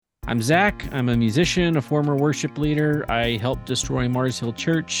I'm Zach. I'm a musician, a former worship leader. I helped destroy Mars Hill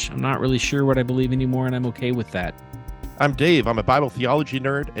Church. I'm not really sure what I believe anymore, and I'm okay with that. I'm Dave. I'm a Bible theology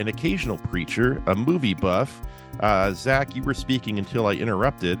nerd, an occasional preacher, a movie buff. Zach, you were speaking until I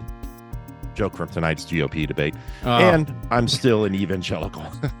interrupted. Joke from tonight's GOP debate. And I'm still an evangelical.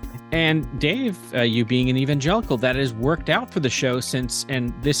 And Dave, you being an evangelical, that has worked out for the show since,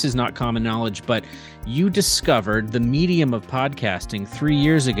 and this is not common knowledge, but you discovered the medium of podcasting 3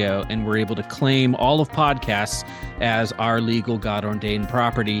 years ago and were able to claim all of podcasts as our legal God-ordained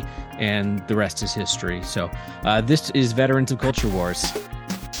property, and the rest is history. So this is Veterans of Culture Wars.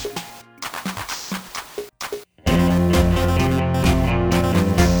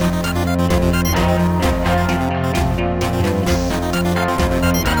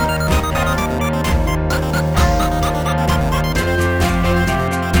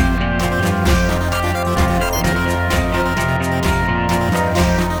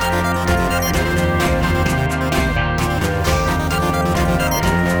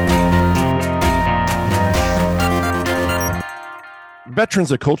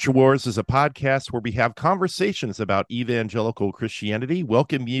 Veterans of Culture Wars is a podcast where we have conversations about evangelical Christianity,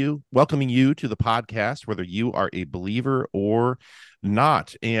 welcoming you to the podcast, whether you are a believer or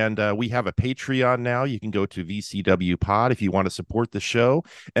not. And we have a Patreon now. You can go to VCW Pod if you want to support the show.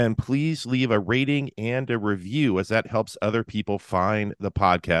 And please leave a rating and a review, as that helps other people find the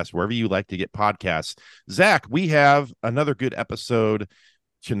podcast, wherever you like to get podcasts. Zach, we have another good episode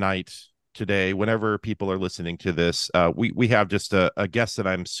today, whenever people are listening to this. We have just a guest that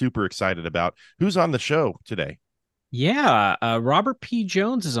I'm super excited about. Who's on the show today? Yeah, Robert P.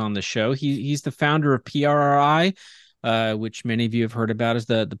 Jones is on the show. He's the founder of PRRI, which many of you have heard about as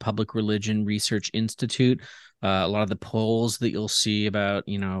the Public Religion Research Institute. A lot of the polls that you'll see about,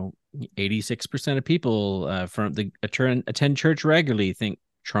 86% of people from attend church regularly think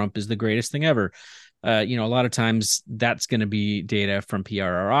Trump is the greatest thing ever. A lot of times that's going to be data from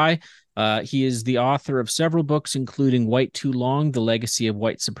PRRI. He is the author of several books, including White Too Long, The Legacy of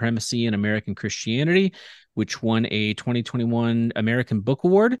White Supremacy in American Christianity, which won a 2021 American Book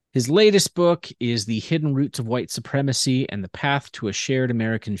Award. His latest book is The Hidden Roots of White Supremacy and the Path to a Shared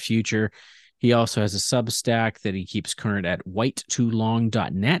American Future. He also has a Substack that he keeps current at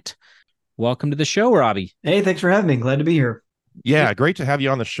whitetoolong.net. Welcome to the show, Robbie. Hey, thanks for having me. Glad to be here. Yeah, great to have you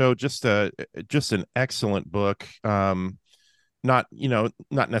on the show. Just an excellent book. Not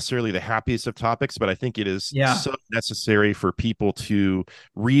necessarily the happiest of topics, but I think it is so necessary for people to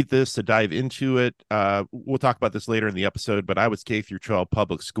read this, to dive into it. We'll talk about this later in the episode, but I was K through 12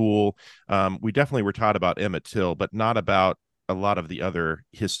 public school. We definitely were taught about Emmett Till, but not about a lot of the other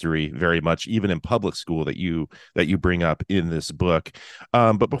history very much, even in public school, that you bring up in this book.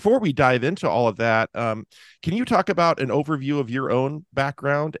 But before we dive into all of that, can you talk about an overview of your own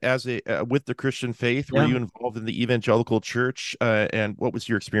background as with the Christian faith? Yeah. Were you involved in the evangelical church, and what was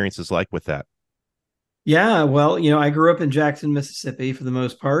your experiences like with that? Yeah, well, I grew up in Jackson, Mississippi for the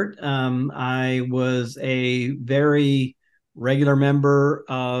most part. I was a very regular member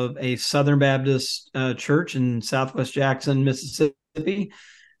of a Southern Baptist church in Southwest Jackson, Mississippi.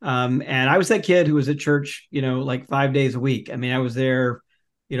 And I was that kid who was at church, like 5 days a week. I mean, I was there,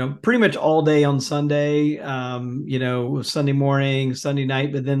 pretty much all day on Sunday, Sunday morning, Sunday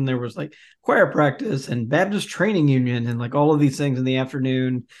night, but then there was like choir practice and Baptist training union and like all of these things in the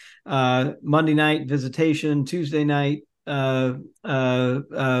afternoon, Monday night visitation, Tuesday night, Bible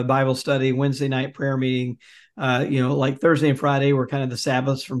study, Wednesday night prayer meeting. Like Thursday and Friday were kind of the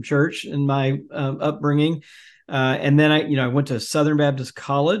Sabbaths from church in my upbringing. And then I went to Southern Baptist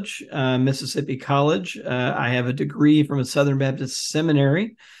College, Mississippi College. I have a degree from a Southern Baptist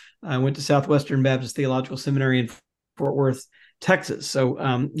seminary. I went to Southwestern Baptist Theological Seminary in Fort Worth, Texas.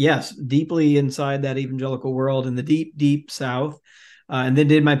 So yes, deeply inside that evangelical world in the deep, deep South. And then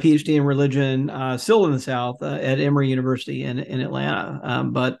did my PhD in religion, still in the South, at Emory University in Atlanta.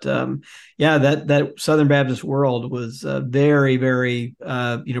 That Southern Baptist world was very, very,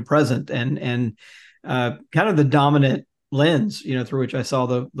 present and kind of the dominant lens, through which I saw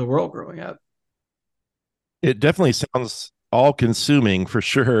the world growing up. It definitely sounds all-consuming for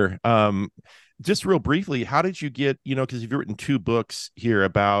sure. Just real briefly, how did you get, because you've written 2 books here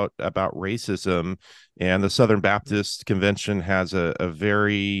about racism, and the Southern Baptist Convention has a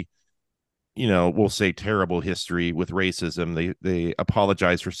very, we'll say terrible history with racism. They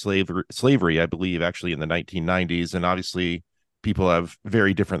apologized for slavery, I believe, actually in the 1990s. And obviously people have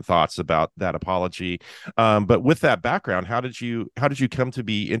very different thoughts about that apology. But with that background, how did you come to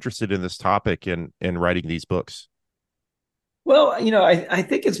be interested in this topic and writing these books? Well, I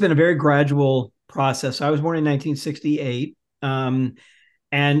think it's been a very gradual process. I was born in 1968.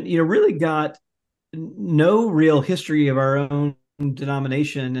 and really got no real history of our own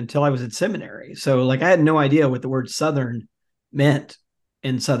denomination until I was in seminary. So like I had no idea what the word Southern meant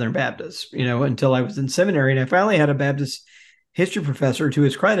in Southern Baptist, until I was in seminary. And I finally had a Baptist history professor, to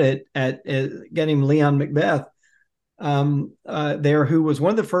his credit, at getting Leon Macbeth there, who was one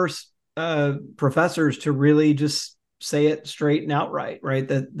of the first professors to really just say it straight and outright, right?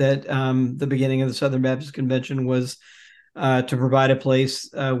 That the beginning of the Southern Baptist Convention was to provide a place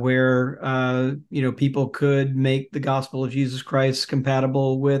where people could make the gospel of Jesus Christ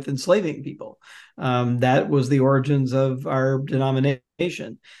compatible with enslaving people. That was the origins of our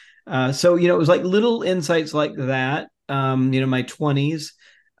denomination. So it was like little insights like that. My 20s,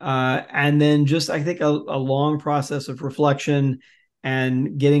 and then just I think a long process of reflection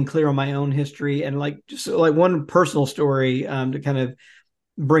and getting clear on my own history, and like just like one personal story to kind of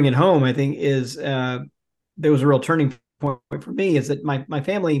bring it home. I think is there was a real turning point for me, is that my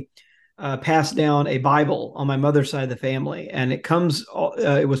family passed down a Bible on my mother's side of the family, and it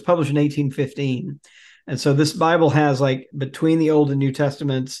was published in 1815, and so this Bible has, like, between the Old and New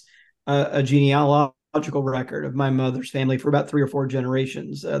Testaments, a genealogical record of my mother's family for about 3 or 4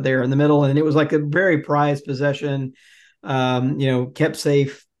 generations there in the middle, and it was like a very prized possession, kept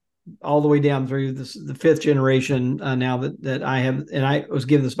safe all the way down through the fifth generation now that I have, and I was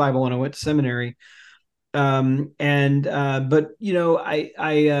given this Bible when I went to seminary. And but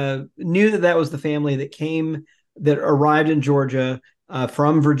I knew that was the family that arrived in Georgia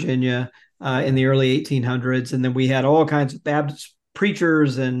from Virginia in the early 1800s, and then we had all kinds of Baptist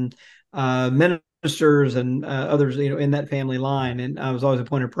preachers and ministers and others in that family line, and I was always a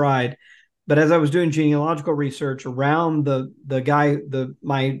point of pride. But as I was doing genealogical research around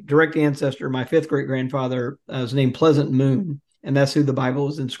my direct ancestor, my fifth great grandfather, was named Pleasant Moon, and that's who the Bible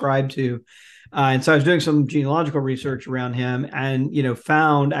is inscribed to. And so I was doing some genealogical research around him, and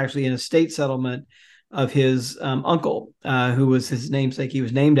found actually an estate settlement of his uncle, who was his namesake. He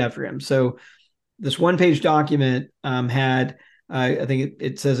was named after him. So this one-page document had, I think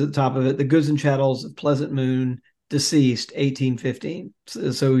it says at the top of it, the goods and chattels of Pleasant Moon, deceased 1815.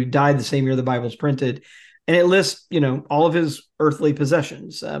 So he died the same year the Bible's printed, and it lists all of his earthly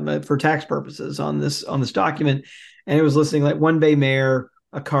possessions for tax purposes on this document. And it was listing like one bay mare,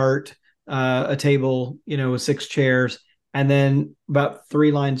 a cart, a table, with 6 chairs, and then about 4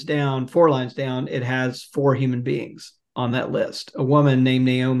 lines down, it has 4 human beings on that list. A woman named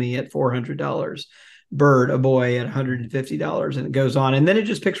Naomi at $400, Bird, a boy, at $150, and it goes on. And then it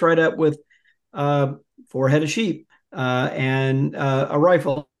just picks right up with 4 head of sheep and a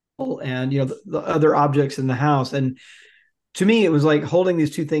rifle, and the other objects in the house. And to me, it was like holding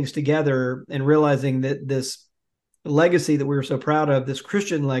these two things together and realizing that this legacy that we were so proud of, this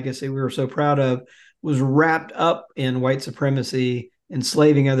Christian legacy we were so proud of, was wrapped up in white supremacy,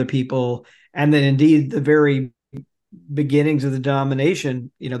 enslaving other people, and then indeed the very beginnings of the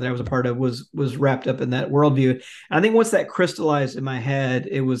denomination that I was a part of was wrapped up in that worldview. And I think once that crystallized in my head,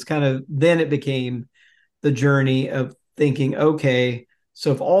 it was kind of, then it became the journey of thinking, okay,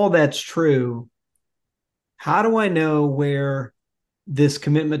 so if all that's true, how do I know where this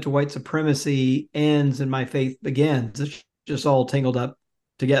commitment to white supremacy ends and my faith begins? It's just all tangled up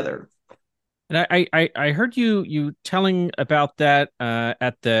together. And I heard you telling about that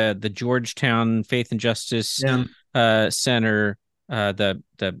at the Georgetown Faith and Justice Center,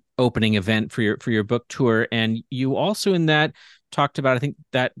 the opening event for your book tour, and you also in that talked about, I think,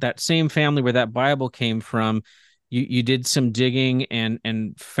 that same family where that Bible came from. You did some digging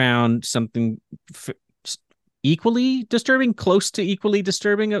and found something equally disturbing, close to equally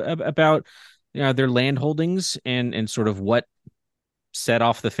disturbing, about their land holdings and sort of what set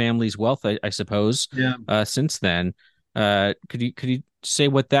off the family's wealth, I suppose. Since then, could you say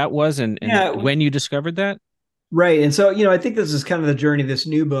what that was and when you discovered that? Right. And so, I think this is kind of the journey of this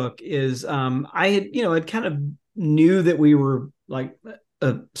new book is, I had kind of knew that we were like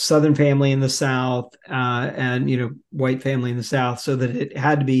a Southern family in the South, and, white family in the South, so that it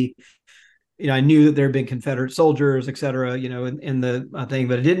had to be, I knew that there had been Confederate soldiers, et cetera, in the thing,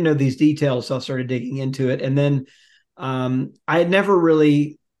 but I didn't know these details. So I started digging into it. And then I had never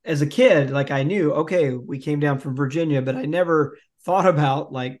really, as a kid, like I knew, okay, we came down from Virginia, but I never thought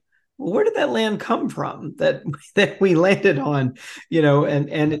about, like, well, where did that land come from that we landed on,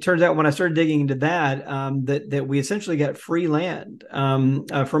 and it turns out when I started digging into that, that we essentially got free land from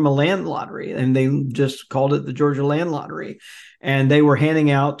a land lottery, and they just called it the Georgia Land Lottery. And they were handing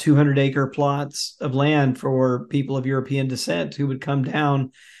out 200-acre plots of land for people of European descent who would come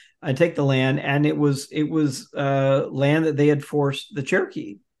down and take the land. And it was land that they had forced the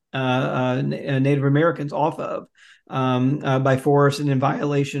Cherokee Native Americans off of by force and in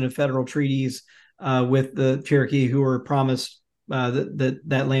violation of federal treaties with the Cherokee, who were promised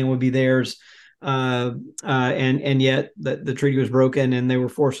that land would be theirs. And yet the treaty was broken and they were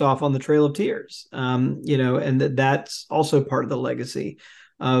forced off on the Trail of Tears. And that's also part of the legacy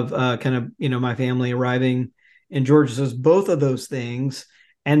of kind of my family arriving in Georgia. So it's both of those things,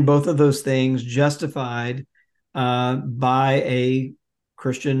 and both of those things justified by a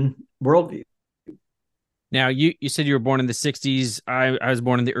Christian worldview. Now, you said you were born in the 60s. I was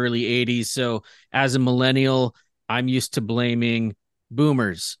born in the early 80s. So as a millennial, I'm used to blaming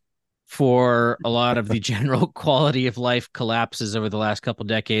boomers for a lot of the general quality of life collapses over the last couple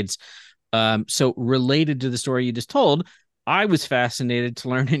decades. So related to the story you just told, I was fascinated to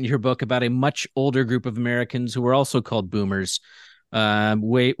learn in your book about a much older group of Americans who were also called boomers,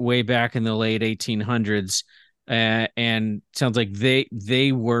 way back in the late 1800s, and sounds like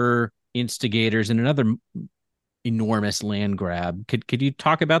they were instigators in another enormous land grab. Could you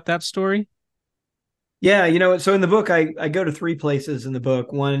talk about that story? Yeah, so in the book, I go to three places in the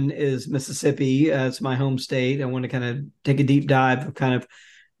book. One is Mississippi. It's my home state. I want to kind of take a deep dive of kind of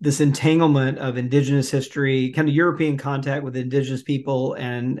this entanglement of indigenous history, kind of European contact with indigenous people,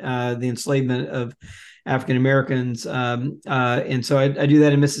 and the enslavement of African Americans. And so I do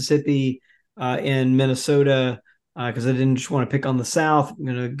that in Mississippi, in Minnesota, because I didn't just want to pick on the South,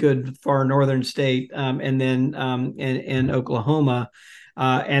 a good far northern state, and then in Oklahoma,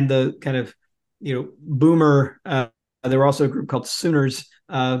 and the kind of boomer. There were also a group called Sooners.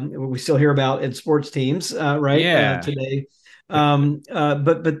 We still hear about in sports teams, right? Yeah. Today.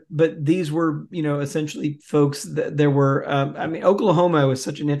 But these were essentially folks that there were. I mean, Oklahoma was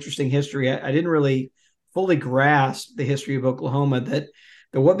such an interesting history. I didn't really fully grasp the history of Oklahoma, that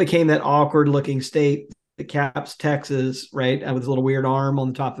what became that awkward looking state that caps Texas, right, with a little weird arm on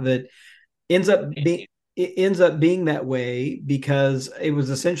the top of it, ends up being it ends up being that way because it was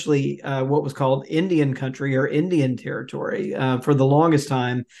essentially what was called Indian country or Indian territory for the longest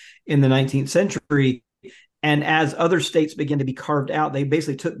time in the 19th century. And as other states began to be carved out, they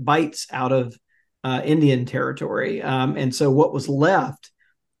basically took bites out of Indian territory. And so what was left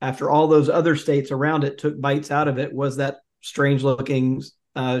after all those other states around it took bites out of it was that strange looking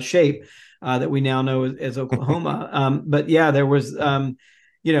shape that we now know as Oklahoma. But yeah, there was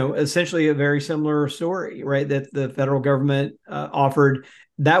essentially a very similar story, right? That the federal government offered.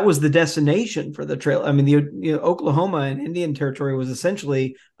 That was the destination for the trail. I mean, the Oklahoma and Indian Territory was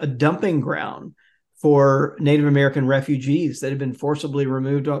essentially a dumping ground for Native American refugees that had been forcibly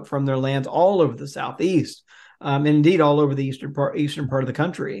removed from their lands all over the Southeast, and indeed all over the eastern part of the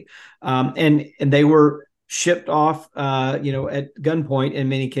country, and they were shipped off, at gunpoint in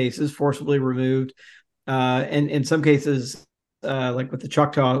many cases, forcibly removed, and in some cases like with the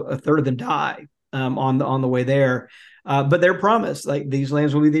Choctaw, a third of them die on the way there. But they're promised, like, these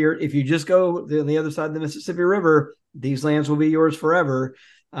lands will be there if you just go on the other side of the Mississippi River. These lands will be yours forever.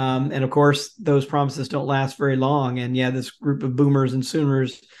 And of course, those promises don't last very long. And yeah, this group of boomers and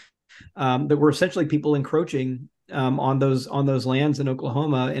Sooners that were essentially people encroaching on those lands in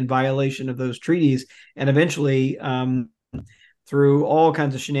Oklahoma in violation of those treaties, and eventually through all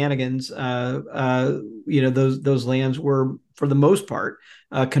kinds of shenanigans, those lands were, for the most part,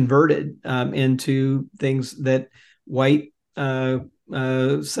 converted into things that white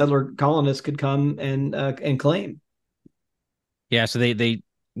settler colonists could come and claim. Yeah, so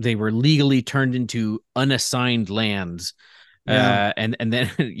they were legally turned into unassigned lands. Yeah. And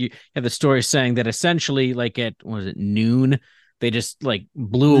then you have the story saying that essentially, like, at, was it, noon, they just like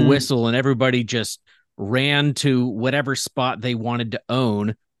blew a whistle and everybody just ran to whatever spot they wanted to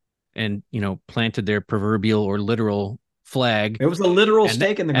own and planted their proverbial or literal flag. It was a literal and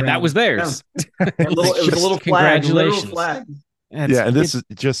stake in the and ground. that was theirs. Yeah. It was a little flag, literal flag. And this is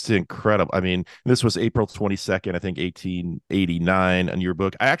just incredible. I mean, this was April 22nd, I think, 1889 on your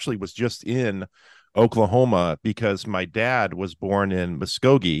book. I actually was just in Oklahoma because my dad was born in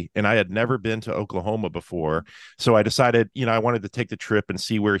Muskogee and I had never been to Oklahoma before. So I decided, I wanted to take the trip and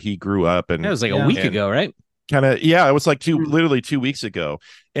see where he grew up. And that was like a week ago, right? Kind of, yeah, it was like literally 2 weeks ago.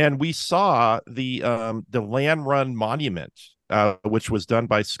 And we saw the Land Run Monument, which was done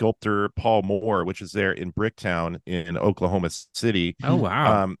by sculptor Paul Moore, which is there in Bricktown in Oklahoma City. Oh,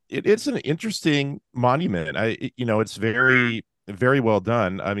 wow. It's an interesting monument. It's very, very well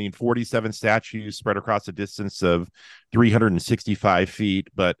done. I mean, 47 statues spread across a distance of 365 feet.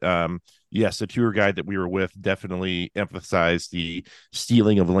 But yes, the tour guide that we were with definitely emphasized the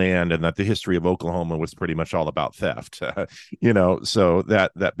stealing of land and that the history of Oklahoma was pretty much all about theft. So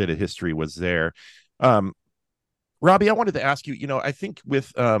that bit of history was there. Robbie, I wanted to ask you, I think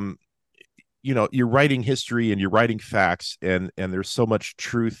with you're writing history and you're writing facts, and there's so much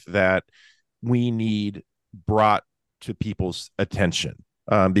truth that we need brought to people's attention.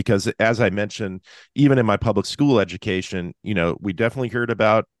 Because as I mentioned, even in my public school education, we definitely heard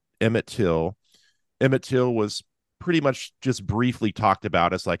about Emmett Till. Emmett Till was pretty much just briefly talked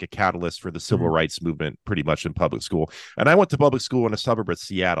about as like a catalyst for the civil rights movement, pretty much in public school. And I went to public school in a suburb of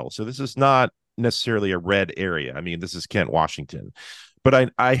Seattle. So this is not necessarily a red area. I mean, this is Kent, Washington.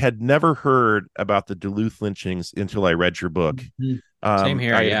 But I had never heard about the Duluth lynchings until I read your book. Mm-hmm. Same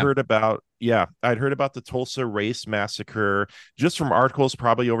here. I had heard about, I'd heard about the Tulsa race massacre just from articles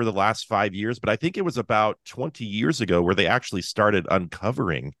probably over the last 5 years, but I think it was about 20 years ago where they actually started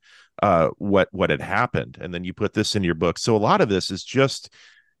uncovering what had happened. And then you put this in your book. So a lot of this is just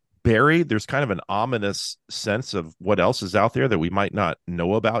buried. There's kind of an ominous sense of what else is out there that we might not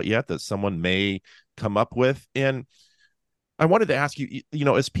know about yet, that someone may come up with. And I wanted to ask you,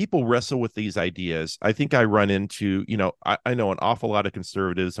 as people wrestle with these ideas, I think I run into, I know an awful lot of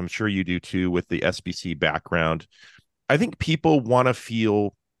conservatives. I'm sure you do too, with the SBC background. I think people want to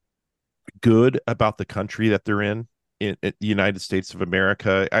feel good about the country that they're in the United States of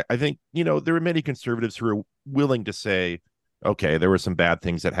America. I think, there are many conservatives who are willing to say, okay, there were some bad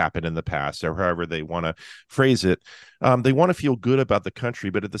things that happened in the past, or however they want to phrase it. They want to feel good about the country,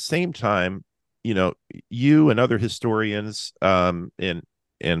 but at the same time, you and other historians and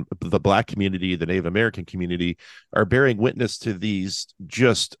the Black community, the Native American community, are bearing witness to these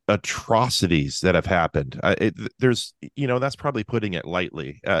just atrocities that have happened. That's probably putting it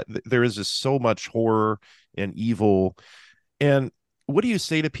lightly. There is just so much horror and evil. And what do you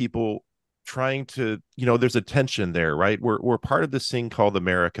say to people trying to, there's a tension there, right? We're part of this thing called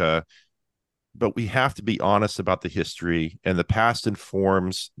America, but we have to be honest about the history, and the past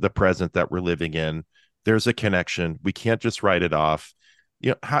informs the present that we're living in. There's a connection. We can't just write it off.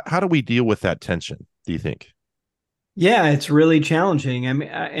 How do we deal with that tension, do you think? Yeah, it's really challenging. I mean,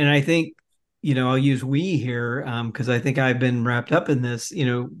 and I think, I'll use we here because I think I've been wrapped up in this.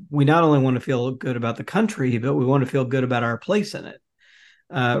 We not only want to feel good about the country, but we want to feel good about our place in it.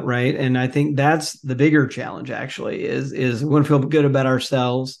 Right. And I think that's the bigger challenge, actually, is we want to feel good about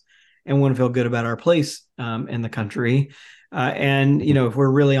ourselves and want to feel good about our place in the country. And, if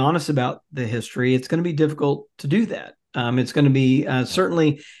we're really honest about the history, it's going to be difficult to do that. It's going to be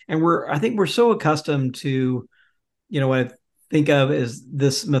certainly, and I think we're so accustomed to, what I think of as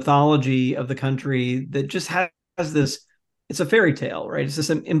this mythology of the country that just has this, it's a fairy tale, right? It's this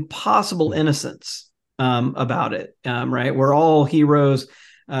impossible innocence about it, right? We're all heroes.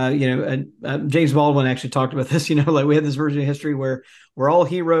 James Baldwin actually talked about this. Like we had this version of history where we're all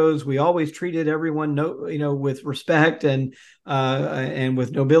heroes. We always treated everyone, with respect and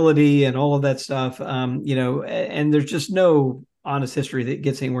with nobility and all of that stuff. And there's just no honest history that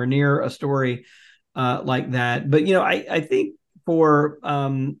gets anywhere near a story like that. But I think for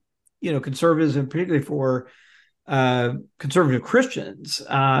conservatives, and particularly for conservative Christians,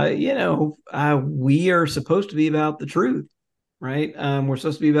 we are supposed to be about the truth, right? We're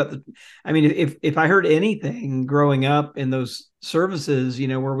supposed to be about I mean, if I heard anything growing up in those services,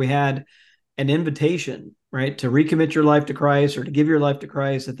 where we had an invitation, right, to recommit your life to Christ or to give your life to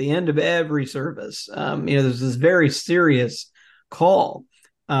Christ at the end of every service, there's this very serious call.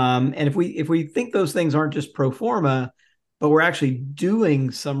 And if we think those things aren't just pro forma, but we're actually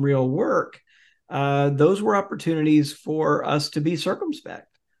doing some real work, those were opportunities for us to be circumspect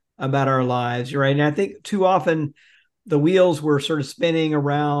about our lives, right? And I think too often the wheels were sort of spinning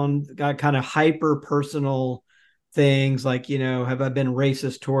around, got kind of hyper personal things like, have I been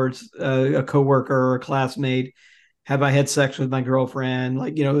racist towards a coworker or a classmate? Have I had sex with my girlfriend?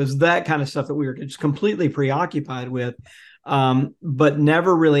 Like, it was that kind of stuff that we were just completely preoccupied with, but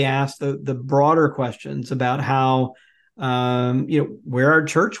never really asked the broader questions about how, where our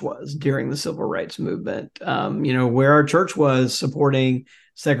church was during the civil rights movement, where our church was supporting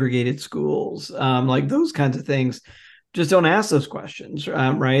segregated schools, like those kinds of things. Just don't ask those questions,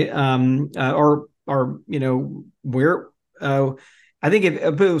 right? Or where? I think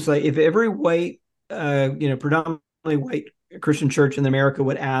if every white, predominantly white Christian church in America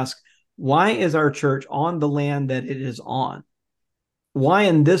would ask, why is our church on the land that it is on? Why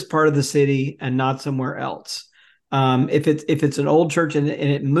in this part of the city and not somewhere else? If it's an old church and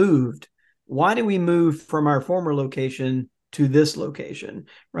it moved, why do we move from our former location to this location,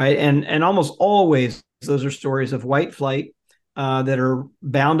 right? And almost always those are stories of white flight that are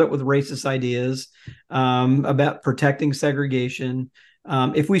bound up with racist ideas about protecting segregation.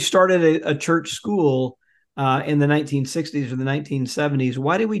 If we started a church school in the 1960s or the 1970s,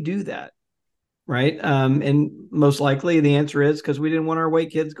 why did we do that? right? And most likely the answer is because we didn't want our white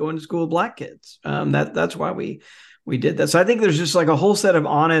kids going to school with black kids. That's why we did that. So I think there's just like a whole set of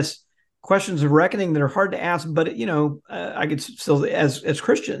honest questions of reckoning that are hard to ask, but I could still, as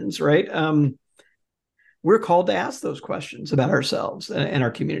Christians, right? We're called to ask those questions about ourselves and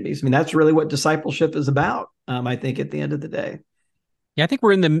our communities. I mean, that's really what discipleship is about. I think at the end of the day. Yeah, I think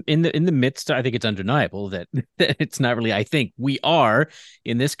we're in the midst. I think it's undeniable that it's not really. I think we are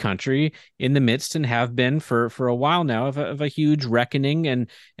in this country in the midst and have been for a while now of a huge reckoning and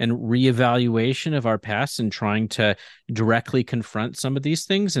reevaluation of our past and trying to directly confront some of these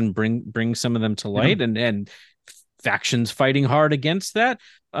things and bring some of them to light and factions fighting hard against that.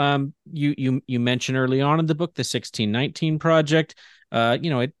 You mentioned early on in the book the 1619 Project.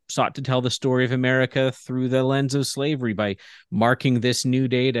 It sought to tell the story of America through the lens of slavery by marking this new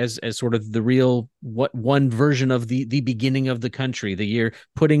date as sort of the real one version of the beginning of the country, the year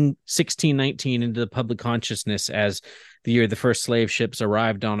putting 1619 into the public consciousness as the year the first slave ships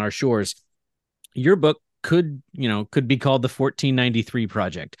arrived on our shores. Your book could be called the 1493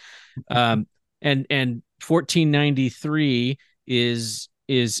 Project, and 1493 is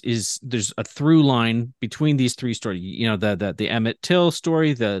there's a through line between these three stories. The Emmett Till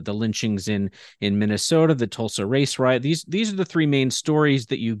story, the lynchings in Minnesota, the Tulsa race riot. These are the three main stories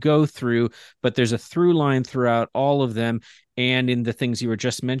that you go through, but there's a through line throughout all of them. And in the things you were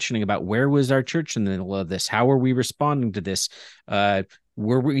just mentioning about where was our church in the middle of this? How are we responding to this?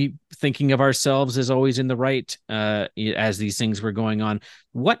 Were we thinking of ourselves as always in the right as these things were going on?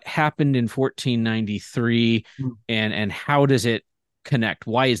 What happened in 1493 and how does it connect?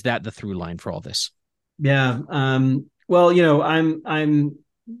 Why is that the through line for all this? Yeah. Well, I'm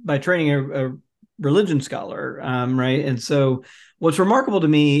by training a religion scholar, right? And so what's remarkable to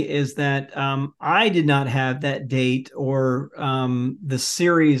me is that I did not have that date or the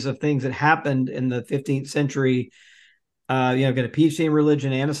series of things that happened in the 15th century. I've got a PhD in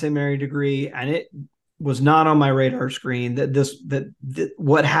religion and a seminary degree, and it was not on my radar screen that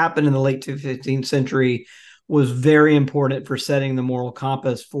what happened in the late 15th century was very important for setting the moral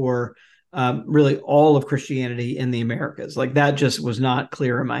compass for really all of Christianity in the Americas. Like that just was not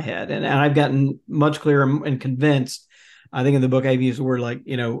clear in my head. And I've gotten much clearer and convinced. I think in the book I've used the word like,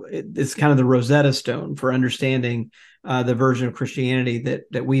 it's kind of the Rosetta Stone for understanding the version of Christianity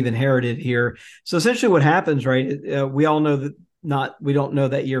that we've inherited here. So essentially what happens, right? We all know that we don't know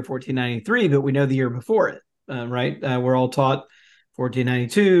that year 1493, but we know the year before it, right? We're all taught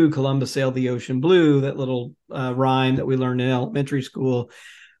 1492, Columbus sailed the ocean blue, that little rhyme that we learned in elementary school.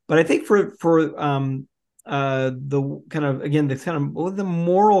 But I think for the kind of, again, the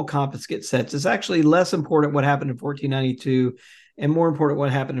moral compass gets set, it's actually less important what happened in 1492 and more important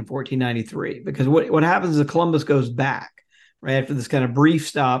what happened in 1493, because what happens is Columbus goes back right after this kind of brief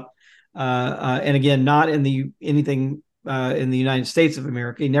stop, and again, not in the anything in the United States of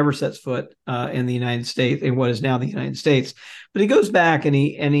America. He never sets foot in the United States, in what is now the United States. But he goes back and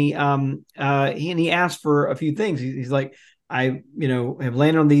he asks for a few things. He's like, I have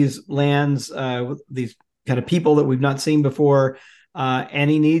landed on these lands with these kind of people that we've not seen before, and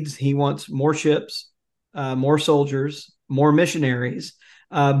he wants more ships, more soldiers, more missionaries,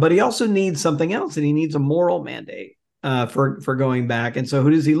 but he also needs something else, and he needs a moral mandate for going back. And so, who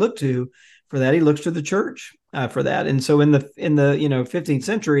does he look to for that? He looks to the church for that. And so, in the 15th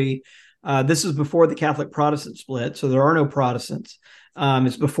century, this is before the Catholic Protestant split, so there are no Protestants.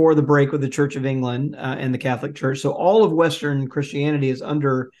 It's before the break with the Church of England and the Catholic Church. So all of Western Christianity is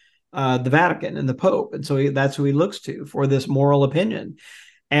under the Vatican and the Pope, and so that's who he looks to for this moral opinion.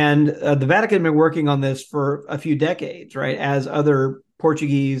 And the Vatican had been working on this for a few decades, right? As other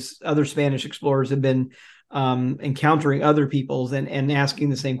Portuguese, other Spanish explorers have been encountering other peoples and asking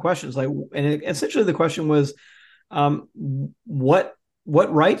the same questions. Essentially the question was, what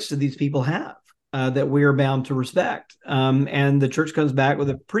rights do these people have that we are bound to respect? And the church comes back with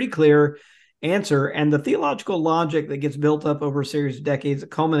a pretty clear answer. And the theological logic that gets built up over a series of decades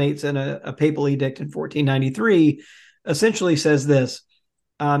that culminates in a papal edict in 1493 essentially says this: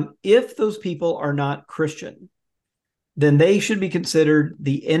 if those people are not Christian, then they should be considered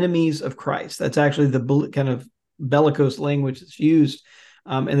the enemies of Christ. That's actually the kind of bellicose language that's used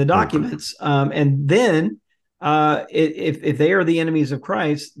in the documents. And then if they are the enemies of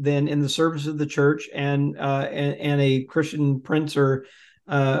Christ, then in the service of the church and a Christian prince or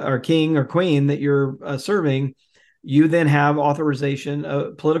king or queen that you're serving, you then have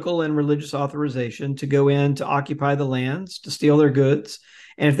authorization, political and religious authorization, to go in to occupy the lands, to steal their goods,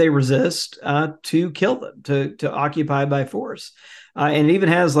 and if they resist, to kill them, to occupy by force. And it even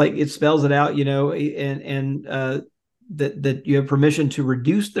has, like, it spells it out, and that you have permission to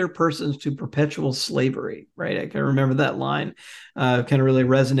reduce their persons to perpetual slavery, right? I can remember that line, kind of really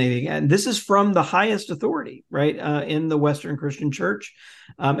resonating. And this is from the highest authority, right, in the Western Christian Church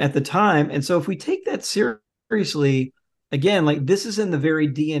at the time. And so if we take that seriously, again, like this is in the very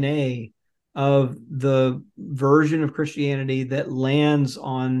DNA of the version of Christianity that lands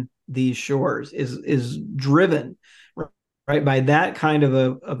on these shores, is driven right by that kind of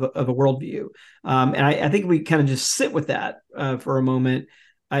a worldview. And I think we kind of just sit with that for a moment.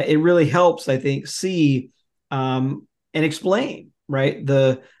 It really helps, I think, see and explain, right,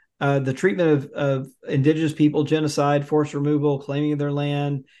 the treatment of indigenous people, genocide, forced removal, claiming of their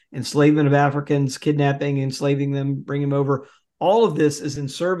land, enslavement of Africans, kidnapping, enslaving them, bringing them over. All of this is in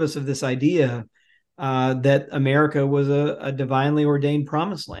service of this idea that America was a divinely ordained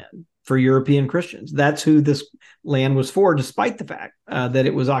promised land for European Christians. That's who this land was for, despite the fact that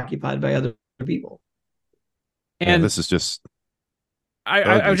it was occupied by other people. And this is just I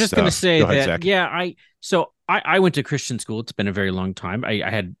ugly was just going to stuff. say Go ahead, that, Zach. yeah, I went to Christian school. It's been a very long time. I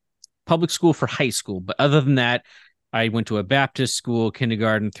had public school for high school, but other than that, I went to a Baptist school,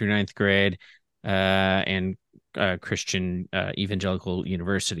 kindergarten through ninth grade, and Christian Evangelical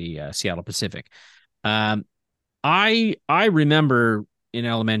University, Seattle Pacific. Um, I remember in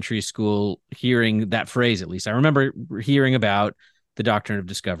elementary school hearing that phrase. At least I remember hearing about the doctrine of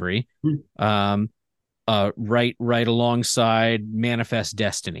discovery. Um, right alongside manifest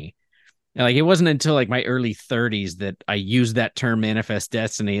destiny. And like it wasn't until like my early 30s that I used that term manifest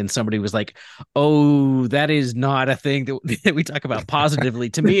destiny, and somebody was like, "Oh, that is not a thing that we talk about positively."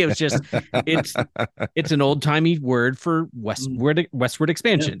 To me, it was just it's it's an old timey word for westward Yeah,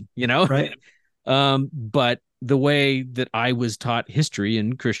 expansion, you know. right. But the way that I was taught history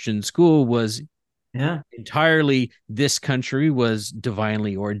in Christian school was Yeah. entirely this country was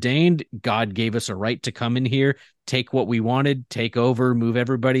divinely ordained. God gave us a right to come in here, take what we wanted, take over, move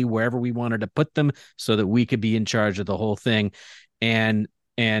everybody wherever we wanted to put them so that we could be in charge of the whole thing. And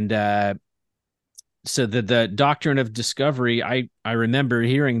so the doctrine of discovery, I remember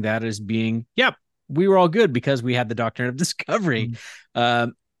hearing that as being, yep, we were all good because we had the doctrine of discovery.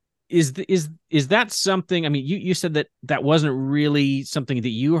 Um, is that something? I mean, you said that wasn't really something that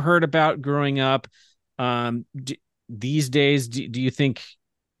you heard about growing up. These days, do you think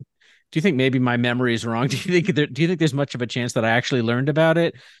maybe my memory is wrong? Do you think there's much of a chance that I actually learned about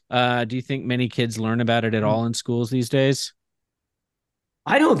it? Do you think many kids learn about it at all in schools these days?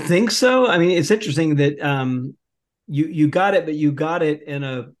 I don't think so. I mean, it's interesting that you got it, but you got it in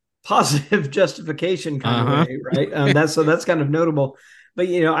a positive justification kind of Uh-huh. way, right? That's kind of notable. But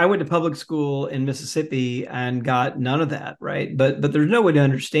I went to public school in Mississippi and got none of that, right? But there's no way to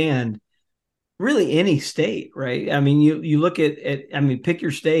understand really any state, right? I mean, you look at I mean, pick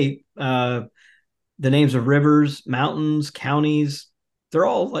your state, the names of rivers, mountains, counties, they're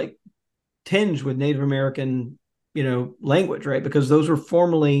all like tinged with Native American, language, right? Because those were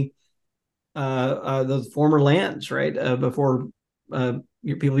formerly those former lands, right? Before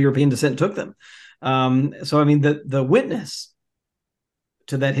people of European descent took them. So I mean, the witness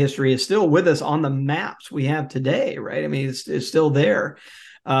to that history is still with us on the maps we have today, right? I mean, it's still there.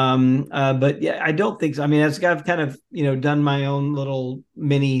 But yeah, I don't think so. I mean, as I've kind of done my own little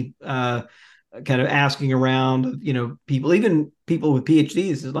mini kind of asking around, people, even people with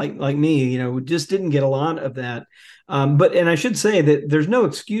PhDs like me, just didn't get a lot of that. And I should say that there's no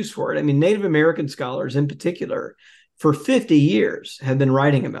excuse for it. I mean, Native American scholars in particular for 50 years have been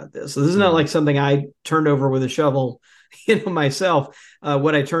writing about this. So this is not like something I turned over with a shovel, myself.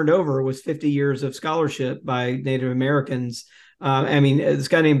 What I turned over was 50 years of scholarship by Native Americans. I mean, this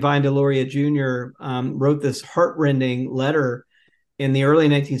guy named Vine Deloria Jr. Wrote this heartrending letter in the early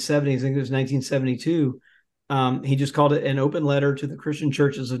 1970s. I think it was 1972. He just called it an open letter to the Christian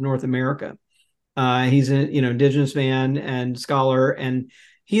churches of North America. He's an indigenous man and scholar, and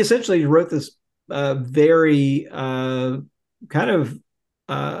he essentially wrote this very kind of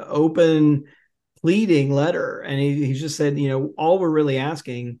open pleading letter, and he just said, all we're really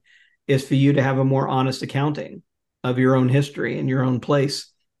asking is for you to have a more honest accounting of your own history and your own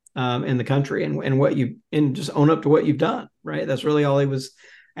place in the country, and what you and just own up to what you've done. Right. That's really all he was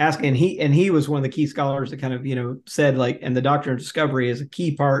asking. And he was one of the key scholars that kind of said, like, and the doctrine of discovery is a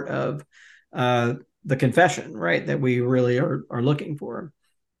key part of the confession, right, that we really are looking for.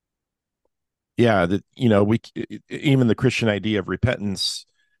 Yeah, that we even the Christian idea of repentance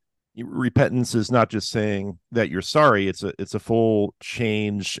is not just saying that you're sorry. It's a full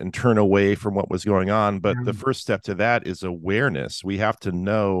change and turn away from what was going on, but the first step to that is awareness. We have to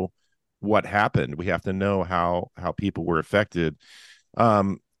know what happened. We have to know how people were affected.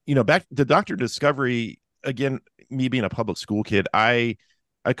 Back the doctrine of discovery, again, me being a public school kid, I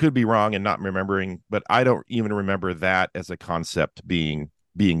could be wrong and not remembering, but I don't even remember that as a concept being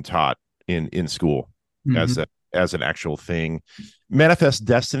taught in school as Mm-hmm. a as an actual thing. Manifest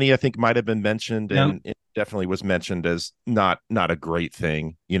destiny, I think, might have been mentioned, Yeah. and it definitely was mentioned as not a great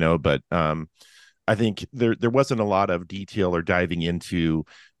thing, but I think there wasn't a lot of detail or diving into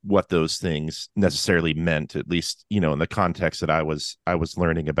what those things necessarily meant, at least, in the context that I was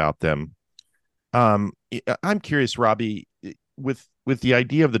learning about them. I'm curious, Robbie, with the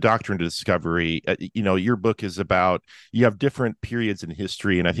idea of the doctrine of discovery. Your book is about, you have different periods in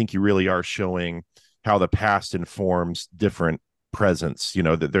history, and I think you really are showing how the past informs different presents.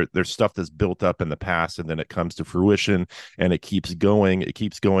 That there's stuff that's built up in the past, and then it comes to fruition, and it keeps going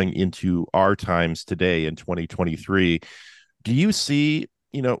into our times today in 2023. Do you see,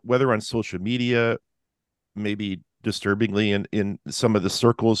 whether on social media, maybe disturbingly in some of the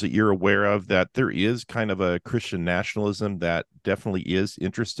circles that you're aware of, that there is kind of a Christian nationalism that definitely is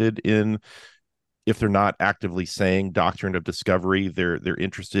interested in, if they're not actively saying doctrine of discovery, they're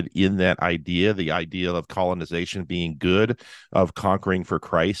interested in that idea, the idea of colonization being good, of conquering for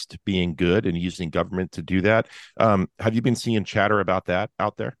Christ being good, and using government to do that. Have you been seeing chatter about that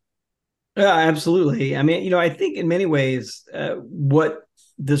out there? Yeah, absolutely. I mean, I think in many ways, what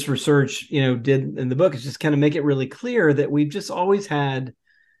this research, did in the book is just kind of make it really clear that we've just always had,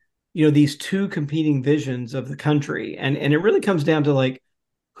 these two competing visions of the country, and it really comes down to like,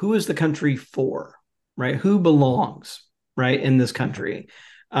 who is the country for, right? Who belongs, right, in this country?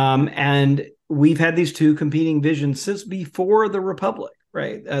 And we've had these two competing visions since before the republic,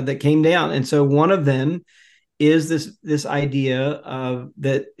 right, that came down, and so one of them is this idea of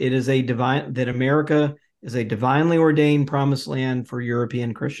that it is a divine that America is a divinely ordained promised land for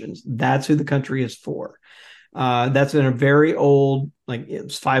European Christians. That's who the country is for. That's been a very old, like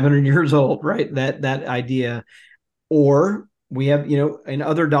it's 500 years old, right? That idea. Or we have, in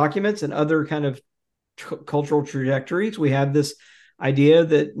other documents and other kind of cultural trajectories, we have this idea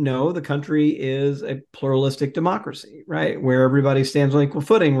that no, the country is a pluralistic democracy, right, where everybody stands on equal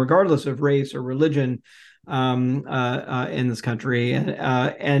footing, regardless of race or religion, in this country,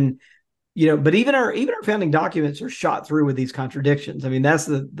 and but even our founding documents are shot through with these contradictions. I mean, that's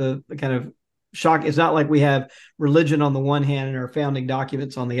the kind of shock. It's not like we have religion on the one hand and our founding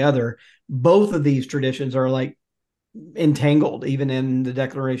documents on the other. Both of these traditions are like entangled even in the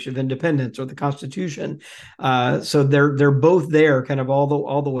Declaration of Independence or the Constitution. So they're both there kind of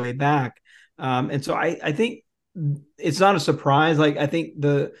all the way back. And so I think it's not a surprise. Like I think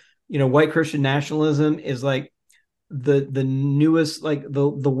the white Christian nationalism is like the newest, like the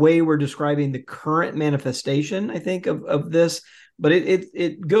way we're describing the current manifestation, I think, of this. But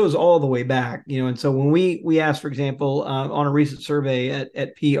it goes all the way back, and so when we asked, for example, on a recent survey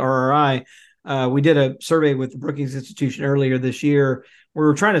at PRRI, we did a survey with the Brookings Institution earlier this year. We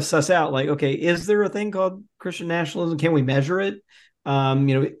were trying to suss out, like, okay, is there a thing called Christian nationalism? Can we measure it?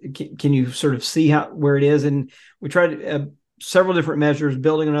 Can you sort of see where it is? And we tried several different measures,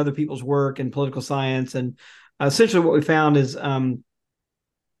 building on other people's work in political science. And essentially, what we found is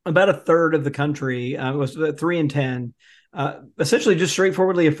about a third of the country, it was 3 in 10, essentially just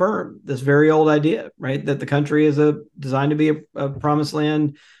straightforwardly affirm this very old idea, right, that the country is designed to be a promised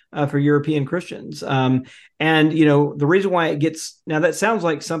land for European Christians. And the reason why it gets, now that sounds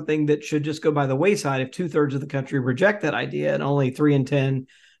like something that should just go by the wayside if 2/3 of the country reject that idea and only 3 in 10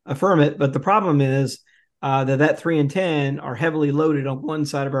 affirm it. But the problem is that 3 in 10 are heavily loaded on one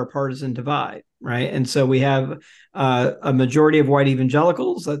side of our partisan divide, right? And so we have a majority of white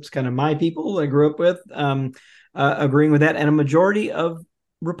evangelicals, that's kind of my people I grew up with, agreeing with that, and a majority of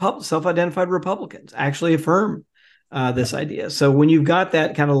self-identified Republicans actually affirm this idea. So when you've got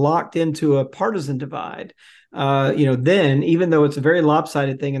that kind of locked into a partisan divide, then even though it's a very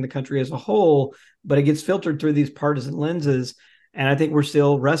lopsided thing in the country as a whole, but it gets filtered through these partisan lenses, and I think we're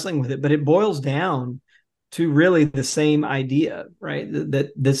still wrestling with it. But it boils down to really the same idea, right?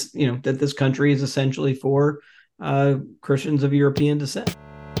 That this country is essentially for Christians of European descent.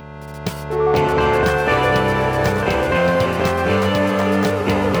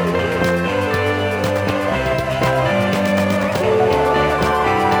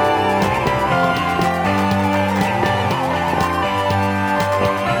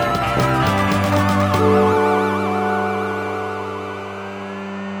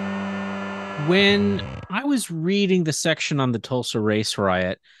 When I was reading the section on the Tulsa race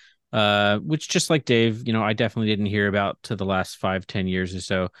riot, which, just like Dave, I definitely didn't hear about to the last 5-10 years or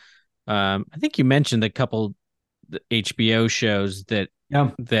so. I think you mentioned a couple HBO shows that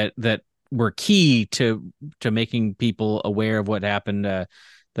Yeah. that were key to making people aware of what happened.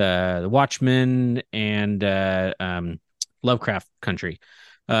 the Watchmen and Lovecraft Country.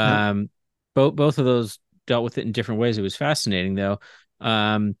 Yeah. Both of those dealt with it in different ways. It was fascinating though.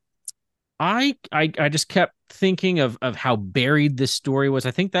 Um, I just kept thinking of how buried this story was.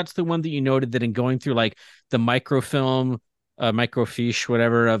 I think that's the one that you noted, that in going through like the microfilm, microfiche,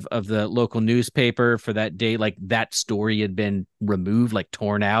 whatever, of the local newspaper for that day, like that story had been removed, like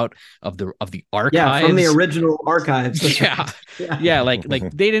torn out of the Yeah, from the archives. original archives. That's Yeah. right. Yeah. Yeah, like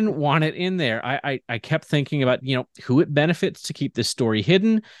they didn't want it in there. I kept thinking about, who it benefits to keep this story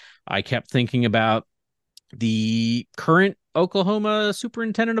hidden. I kept thinking about the current Oklahoma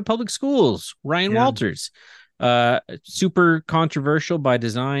superintendent of public schools, Ryan Yeah. Walters. Super controversial by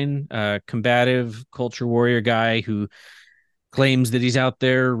design, combative culture warrior guy who claims that he's out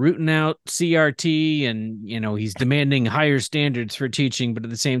there rooting out CRT, and he's demanding higher standards for teaching, but at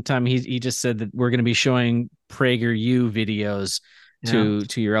the same time he just said that we're going to be showing PragerU videos Yeah.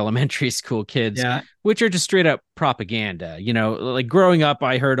 to your elementary school kids, Yeah. which are just straight up propaganda. Like growing up,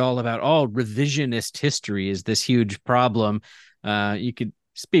 I heard all about revisionist history is this huge problem. You could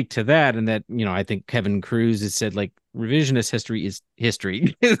speak to that, and that I think Kevin Cruz has said, like, revisionist history is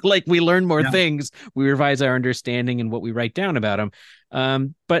history. Like, we learn more Yeah. things, we revise our understanding and what we write down about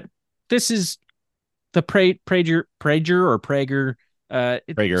them. But this is the Prager. Prager.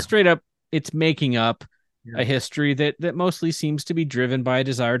 Straight up, it's making up Yeah. a history that mostly seems to be driven by a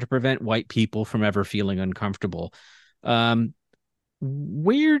desire to prevent white people from ever feeling uncomfortable. Um,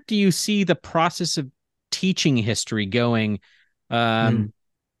 where do you see the process of teaching history going? Mm.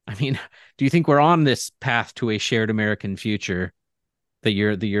 I mean, do you think we're on this path to a shared American future that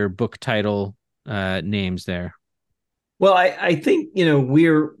your book title names there? Well, I think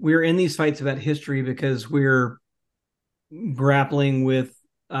we're in these fights about history because we're grappling with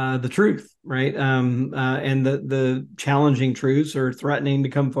the truth, right? And the challenging truths are threatening to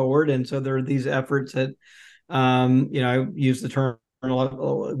come forward, and so there are these efforts that, I use the term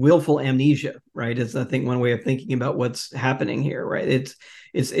willful amnesia, right? Is, I think, one way of thinking about what's happening here, right?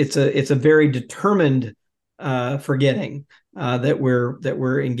 It's a very determined forgetting that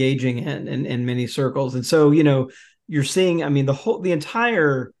we're engaging in many circles, and so you're seeing. I mean, the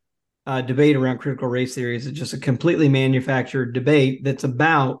entire debate around critical race theory is just a completely manufactured debate that's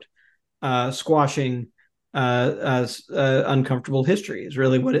about squashing uncomfortable history. Is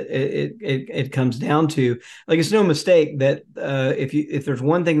really what it comes down to. Like, it's no mistake that if there's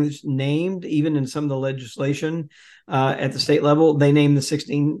one thing that's named, even in some of the legislation at the state level, they name the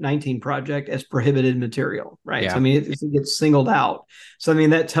 1619 project as prohibited material, right? So Yeah. I mean, it gets singled out. So I mean,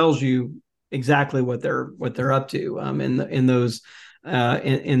 that tells you exactly what they're up to in those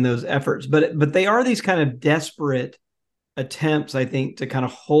efforts. But they are these kind of desperate attempts, I think, to kind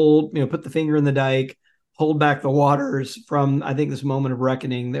of put the finger in the dike, hold back the waters from, I think, this moment of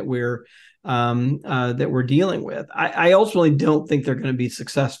reckoning that we're dealing with. I ultimately don't think they're going to be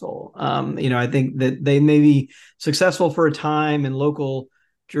successful. I think that they may be successful for a time in local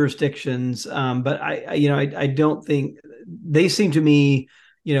jurisdictions, but I don't think they seem to me,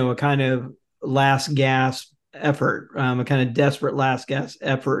 a kind of last gasp effort, a kind of desperate last gasp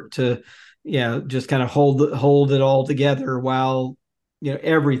effort to, just kind of hold it all together while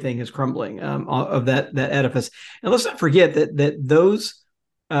everything is crumbling of that edifice. And let's not forget that those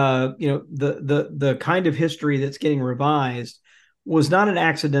the kind of history that's getting revised was not an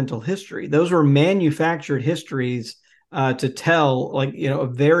accidental history. Those were manufactured histories to tell, like, a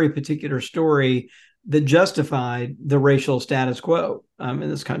very particular story that justified the racial status quo in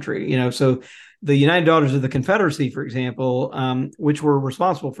this country. So the United Daughters of the Confederacy, for example, which were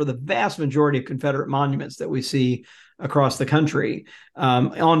responsible for the vast majority of Confederate monuments that we see across the country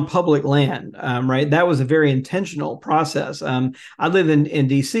on public land, right? That was a very intentional process. I live in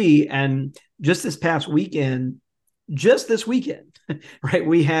DC, and just this weekend, right,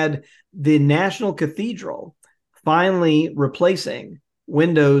 we had the National Cathedral finally replacing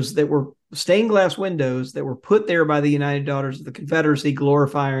windows that were stained glass windows that were put there by the United Daughters of the Confederacy,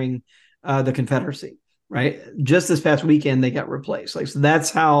 glorifying the Confederacy. Right, just this past weekend they got replaced. Like, so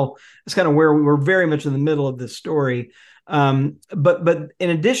that's kind of where we were, very much in the middle of this story. But in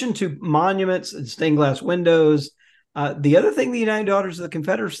addition to monuments and stained glass windows, the other thing the United Daughters of the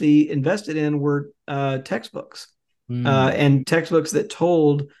Confederacy invested in were textbooks, and textbooks that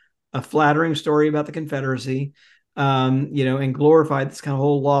told a flattering story about the Confederacy, and glorified this kind of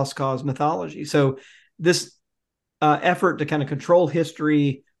whole lost cause mythology. So this effort to kind of control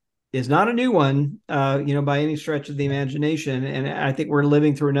history is not a new one, by any stretch of the imagination. And I think we're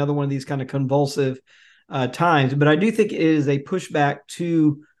living through another one of these kind of convulsive times. But I do think it is a pushback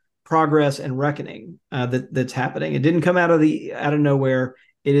to progress and reckoning that's happening. It didn't come out of nowhere.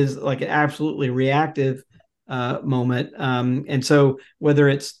 It is like an absolutely reactive moment. And so whether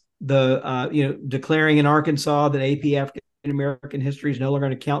it's the declaring in Arkansas that AP African American history is no longer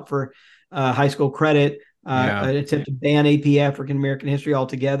going to count for high school credit, Yeah. an attempt to ban AP African American history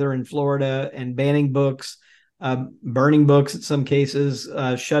altogether in Florida, and banning books, burning books in some cases,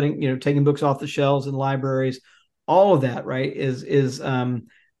 taking books off the shelves in libraries. All of that, right, is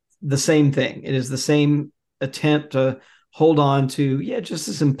the same thing. It is the same attempt to hold on to, just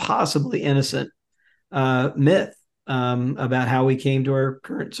this impossibly innocent myth about how we came to our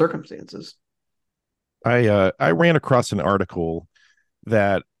current circumstances. I ran across an article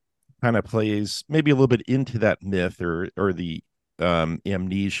that kind of plays maybe a little bit into that myth or the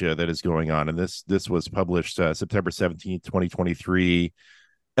amnesia that is going on, and this was published September 17th, 2023.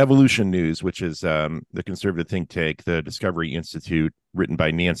 Evolution News, which is the conservative think tank, the Discovery Institute, written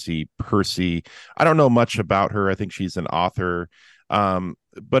by Nancy Percy. I don't know much about her. I think she's an author,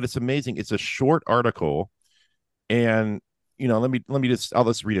 but it's amazing. It's a short article, and I'll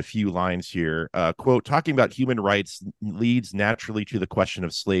just read a few lines here. Quote, talking about human rights leads naturally to the question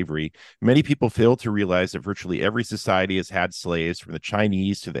of slavery. Many people fail to realize that virtually every society has had slaves, from the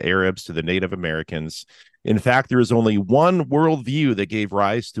Chinese to the Arabs to the Native Americans. In fact, there is only one worldview that gave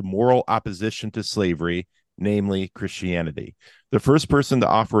rise to moral opposition to slavery, namely Christianity. The first person to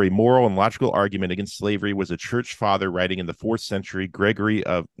offer a moral and logical argument against slavery was a church father writing in the 4th century. Gregory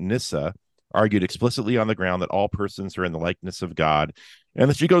of Nyssa argued explicitly on the ground that all persons are in the likeness of God. And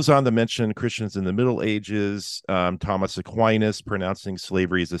then she goes on to mention Christians in the Middle Ages, Thomas Aquinas pronouncing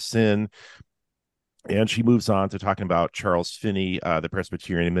slavery as a sin. And she moves on to talking about Charles Finney, the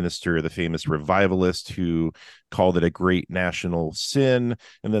Presbyterian minister, the famous revivalist who called it a great national sin.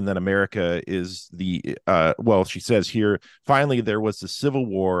 And then that America is she says here, finally, there was the Civil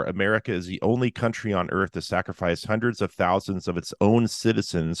War. America is the only country on earth to sacrifice hundreds of thousands of its own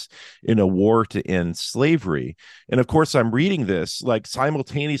citizens in a war to end slavery. And of course, I'm reading this like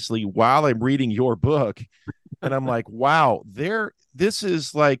simultaneously while I'm reading your book. And I'm like, wow, this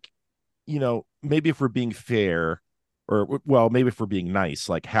is like, maybe if we're being fair, or maybe if we're being nice,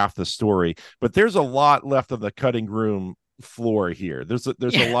 like half the story, but there's a lot left on the cutting room floor here. There's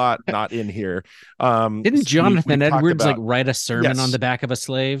a lot not in here. Didn't Jonathan we've talked Edwards like about, write a sermon on yes. the back of a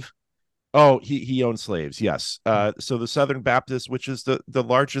slave? Oh, he owned slaves. Yes. So the Southern Baptist, which is the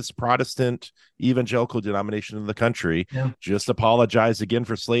largest Protestant evangelical denomination in the country, Yeah. just apologized again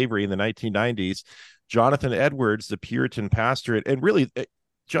for slavery in the 1990s. Jonathan Edwards, the Puritan pastor, and really,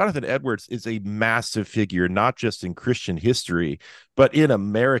 Jonathan Edwards is a massive figure, not just in Christian history, but in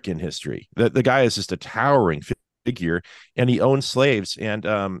American history. The guy is just a towering figure, and he owns slaves. And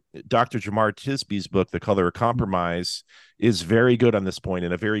Dr. Jamar Tisby's book, The Color of Compromise, is very good on this point,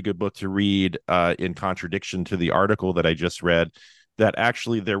 and a very good book to read, in contradiction to the article that I just read, that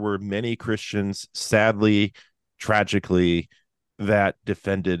actually there were many Christians, sadly, tragically, that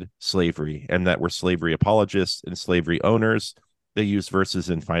defended slavery and that were slavery apologists and slavery owners. They used verses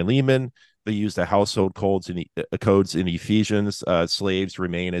in Philemon. They used the household codes in Ephesians. Slaves,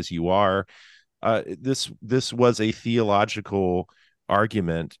 remain as you are. This was a theological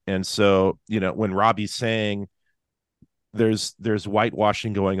argument, and so when Robbie's saying there's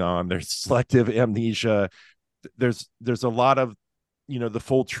whitewashing going on, there's selective amnesia, there's a lot of the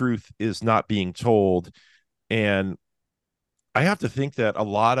full truth is not being told, and I have to think that a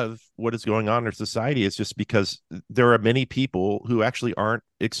lot of what is going on in our society is just because there are many people who actually aren't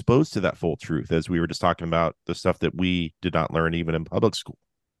exposed to that full truth, as we were just talking about the stuff that we did not learn even in public school.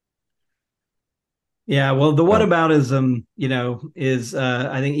 Yeah, well, the whataboutism, is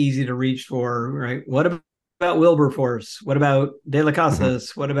I think easy to reach for, right? What about Wilberforce? What about De La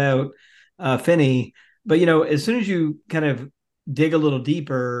Casas? What about Finney? But as soon as you kind of dig a little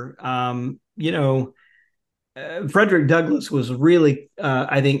deeper, Frederick Douglass was really,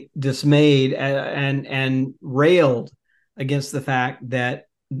 I think, dismayed and railed against the fact that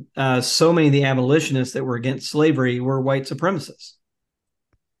so many of the abolitionists that were against slavery were white supremacists.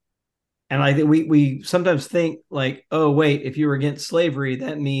 And I think we sometimes think like, oh, wait, if you were against slavery,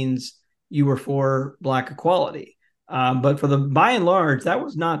 that means you were for Black equality. But by and large, that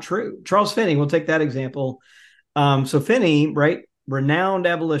was not true. Charles Finney, we'll take that example. So Finney, right, renowned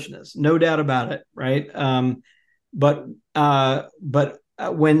abolitionist, no doubt about it, right? But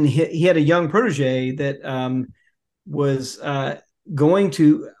when he had a young protege that was going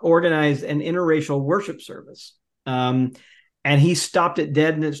to organize an interracial worship service, and he stopped it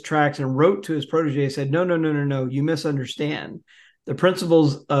dead in its tracks and wrote to his protege and said, no, you misunderstand. The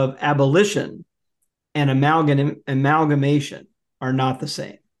principles of abolition and amalgamation are not the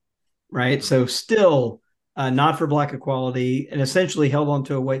same, right? So still not for Black equality, and essentially held on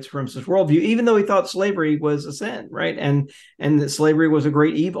to a white supremacist worldview, even though he thought slavery was a sin, right? And that slavery was a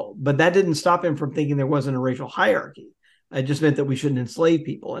great evil. But that didn't stop him from thinking there wasn't a racial hierarchy. It just meant that we shouldn't enslave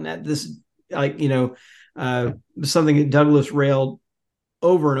people. And that this, something that Douglas railed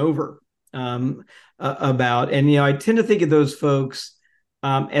over and over about. And, I tend to think of those folks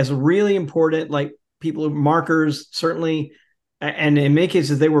as really important, like people, markers, certainly. And in many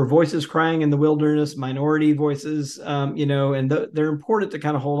cases, they were voices crying in the wilderness, minority voices, and they're important to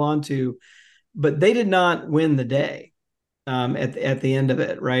kind of hold on to. But they did not win the day at the end of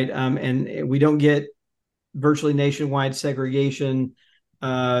it, right? And we don't get virtually nationwide segregation,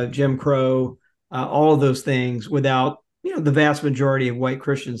 Jim Crow, all of those things without the vast majority of white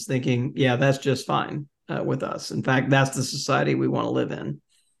Christians thinking, yeah, that's just fine with us. In fact, that's the society we want to live in.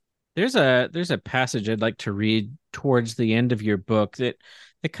 There's a passage I'd like to read towards the end of your book that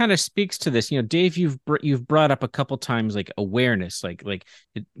kind of speaks to this. Dave, you've brought up a couple times like awareness, like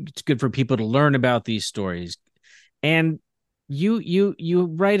it's good for people to learn about these stories, and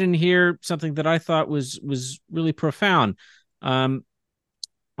you write in here something that I thought was really profound. I'll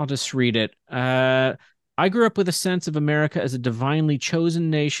just read it. I grew up with a sense of America as a divinely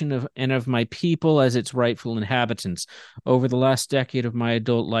chosen nation and of my people as its rightful inhabitants. Over the last decade of my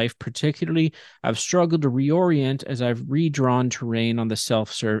adult life, particularly, I've struggled to reorient as I've redrawn terrain on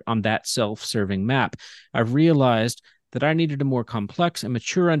that self-serving map. I've realized that I needed a more complex and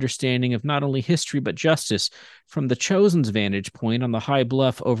mature understanding of not only history but justice. From the Chosen's vantage point on the high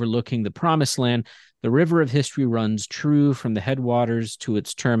bluff overlooking the Promised Land, the river of history runs true from the headwaters to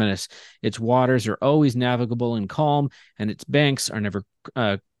its terminus. Its waters are always navigable and calm, and its banks are never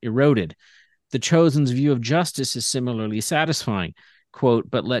eroded. The Chosen's view of justice is similarly satisfying.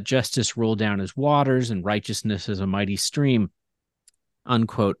 Quote, but let justice roll down as waters and righteousness as a mighty stream.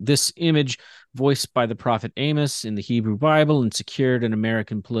 Unquote. This image, voiced by the prophet Amos in the Hebrew Bible and secured in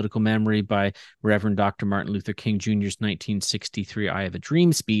American political memory by Reverend Dr. Martin Luther King Jr.'s 1963 I Have a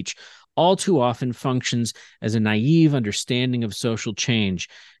Dream speech, all too often functions as a naive understanding of social change.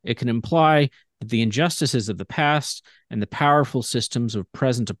 It can imply that the injustices of the past and the powerful systems of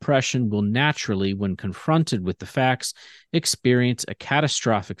present oppression will naturally, when confronted with the facts, experience a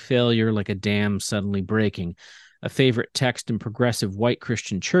catastrophic failure like a dam suddenly breaking. A favorite text in progressive white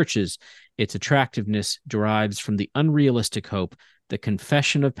Christian churches, its attractiveness derives from the unrealistic hope that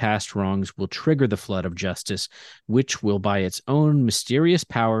confession of past wrongs will trigger the flood of justice, which will by its own mysterious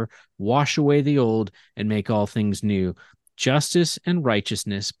power wash away the old and make all things new. Justice and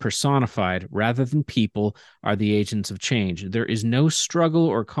righteousness personified rather than people are the agents of change. There is no struggle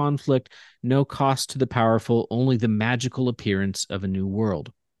or conflict, no cost to the powerful, only the magical appearance of a new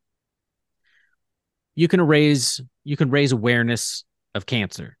world. You can raise awareness of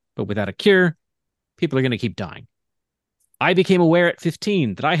cancer, but without a cure, people are going to keep dying. I became aware at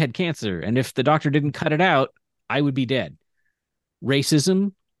 15 that I had cancer, and if the doctor didn't cut it out, I would be dead.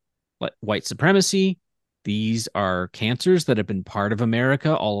 Racism, white supremacy, these are cancers that have been part of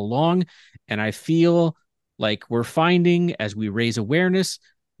America all along, and I feel like we're finding, as we raise awareness,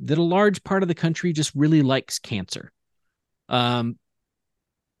 that a large part of the country just really likes cancer.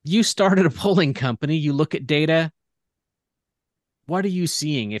 You started a polling company, you look at data. What are you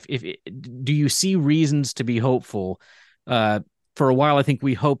seeing? If do you see reasons to be hopeful? For a while, I think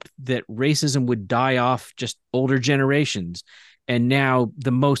we hoped that racism would die off just older generations. And now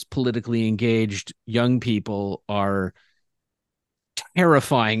the most politically engaged young people are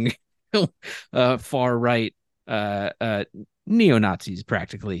terrifying far right neo-Nazis,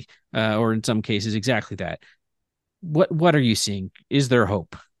 practically, or in some cases, exactly that. What are you seeing? Is there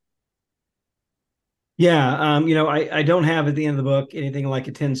hope? Yeah, I don't have at the end of the book anything like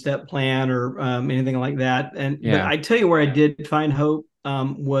a 10-step plan or anything like that. But I tell you where I did find hope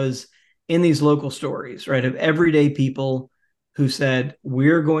was in these local stories, right, of everyday people who said,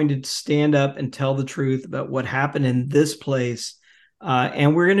 we're going to stand up and tell the truth about what happened in this place.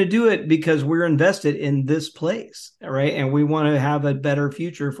 And we're going to do it because we're invested in this place, right? And we want to have a better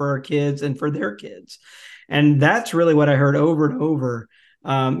future for our kids and for their kids. And that's really what I heard over and over.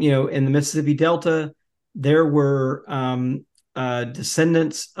 In the Mississippi Delta, there were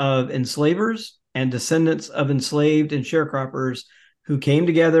descendants of enslavers and descendants of enslaved and sharecroppers who came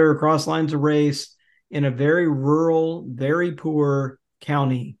together across lines of race in a very rural, very poor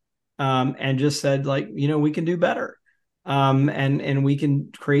county, and just said, like, we can do better, and we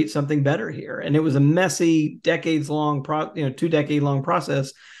can create something better here. And it was a messy, decades-long, 2-decade-long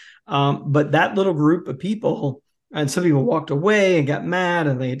process. But that little group of people, and some people walked away and got mad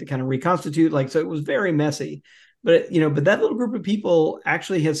and they had to kind of reconstitute. So it was very messy. But that little group of people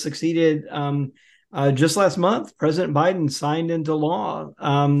actually has succeeded just last month, President Biden signed into law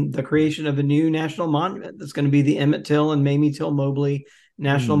the creation of a new national monument that's going to be the Emmett Till and Mamie Till Mobley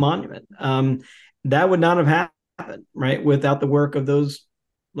National Mm. Monument. That would not have happened, right, without the work of those,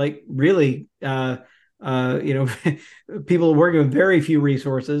 like, really, people working with very few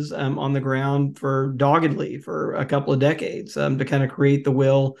resources on the ground for doggedly for a couple of decades to kind of create the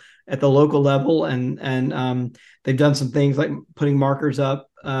will at the local level, and they've done some things like putting markers up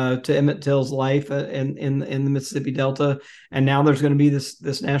to Emmett Till's life in the Mississippi Delta, and now there's going to be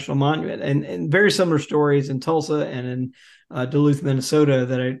this national monument, and very similar stories in Tulsa and in Duluth, Minnesota,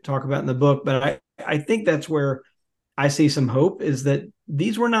 that I talk about in the book. But I think that's where I see some hope, is that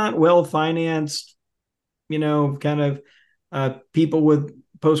these were not well financed, kind of people with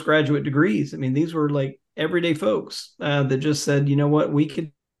postgraduate degrees. I mean, these were like everyday folks that just said, you know what, we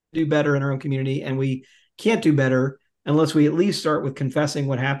could do better in our own community, and we can't do better unless we at least start with confessing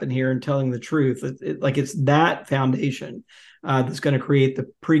what happened here and telling the truth. It's that foundation that's going to create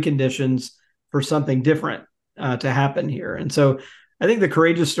the preconditions for something different to happen here. And so I think the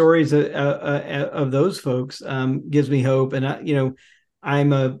courageous stories of those folks gives me hope. And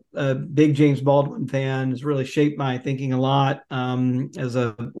I'm a big James Baldwin fan. Has really shaped my thinking a lot as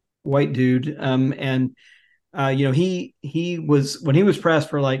a white dude. And he was, when he was pressed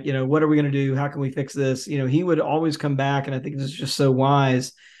for, like, what are we going to do? How can we fix this? He would always come back, and I think this is just so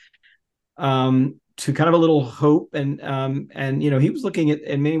wise, to kind of a little hope. And he was looking at,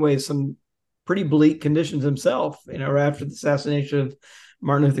 in many ways, some pretty bleak conditions himself. Right after the assassination of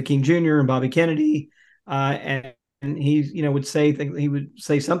Martin Luther King Jr. and Bobby Kennedy, and he would say things. He would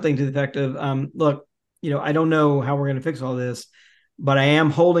say something to the effect of, "Look, I don't know how we're going to fix all this, but I am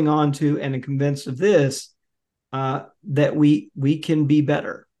holding on to and am convinced of this." That we can be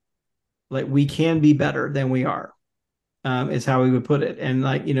better, like we can be better than we are, is how we would put it. And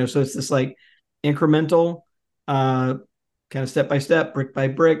so it's this like incremental, kind of step by step, brick by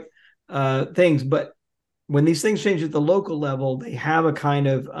brick things. But when these things change at the local level, they have a kind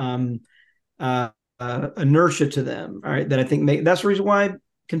of inertia to them, all right, that I think that's the reason why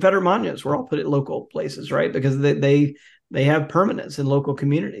Confederate monuments were all put at local places, right? Because they have permanence in local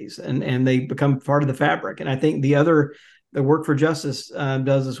communities, and they become part of the fabric. And I think the work for justice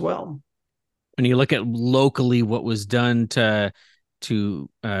does as well. When you look at locally what was done to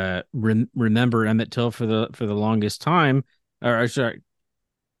remember Emmett Till for the longest time, or sorry,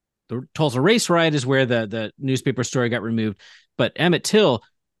 the Tulsa race riot is where the newspaper story got removed, but Emmett Till,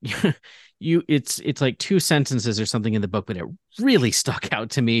 it's like two sentences or something in the book, but it really stuck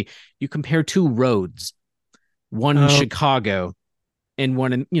out to me. You compare two roads, one in Chicago and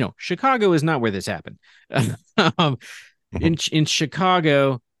one in, Chicago is not where this happened. In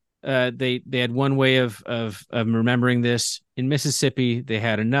Chicago, they had one way of remembering this. In Mississippi, they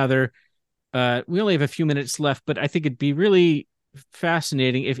had another. We only have a few minutes left, but I think it'd be really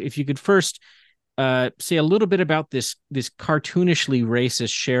fascinating if you could first say a little bit about this cartoonishly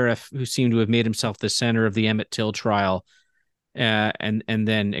racist sheriff who seemed to have made himself the center of the Emmett Till trial, and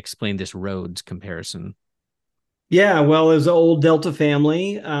then explain this Rhodes comparison. Yeah, well, it was an old Delta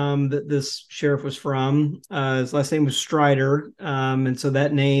family that this sheriff was from. His last name was Strider, and so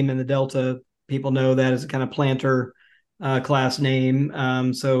that name in the Delta, people know that as a kind of planter class name.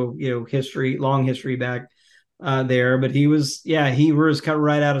 So long history back there. But he was kind of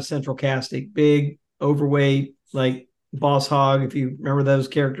right out of Central Casting, big, overweight, like Boss Hog, if you remember those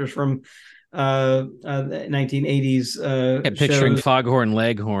characters from 1980s Picturing shows. Foghorn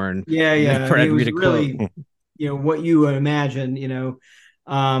Leghorn. Yeah, For he was read a really, quote. what you would imagine.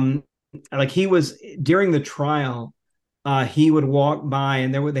 Um, like he was during the trial. He would walk by,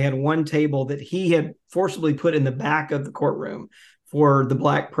 and they had one table that he had forcibly put in the back of the courtroom for the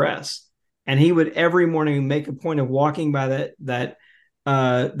black press, and he would every morning make a point of walking by that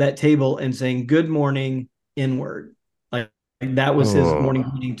table and saying "Good morning" inward. That was his morning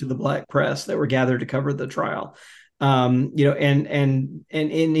greeting to the black press that were gathered to cover the trial. And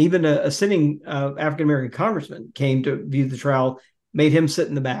even a sitting African American congressman came to view the trial, made him sit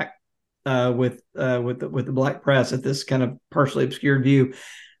in the back with the black press at this kind of partially obscured view.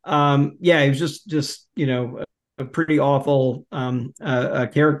 He was just a pretty awful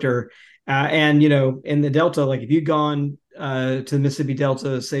character. And in the Delta, like if you'd gone to the Mississippi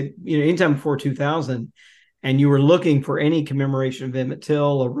Delta, say anytime before 2000, and you were looking for any commemoration of Emmett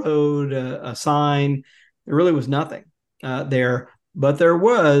Till, a road, a sign, there really was nothing there. But there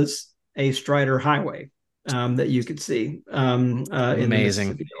was a Strider Highway that you could see in the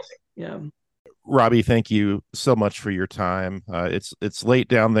Mississippi Delta. Yeah. Robbie, thank you so much for your time. It's late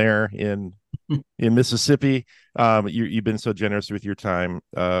down there in in Mississippi. You've been so generous with your time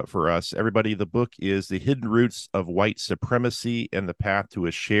for us. Everybody, the book is The Hidden Roots of White Supremacy and the Path to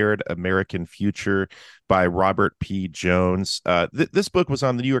a Shared American Future by Robert P. Jones. This book was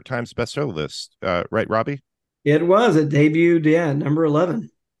on the New York Times bestseller list, right, Robbie? It was. It debuted, yeah, number 11.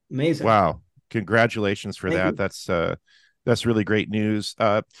 Amazing. Wow. Congratulations for Thank that. you. That's really great news.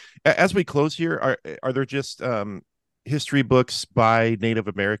 As we close here, are there just history books by Native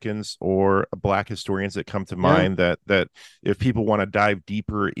Americans or Black historians that come to Yeah. mind that if people want to dive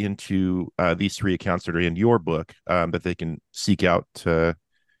deeper into these three accounts that are in your book, that they can seek out to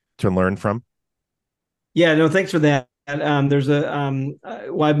learn from? Yeah, no, thanks for that. There's a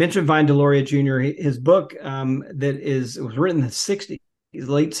well, I mentioned Vine Deloria Jr. His book that is it was written in the '60s,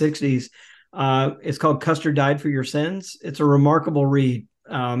 late '60s. It's called "Custer Died for Your Sins." It's a remarkable read.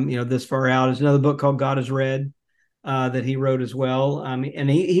 This far out. There's another book called "God Is Red" that he wrote as well. And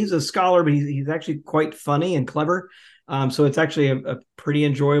he's a scholar, but he's actually quite funny and clever. So it's actually a pretty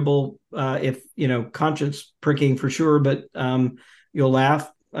enjoyable, if conscience pricking for sure, but you'll laugh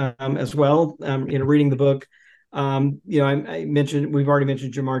as well. Reading the book. I mentioned we've already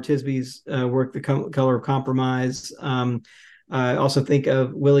mentioned Jamar Tisby's work, "The Color of Compromise." I also think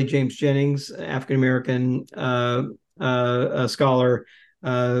of Willie James Jennings, African American scholar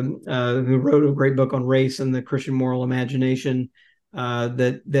who wrote a great book on race and the Christian moral imagination.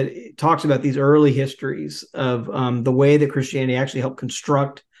 That talks about these early histories of the way that Christianity actually helped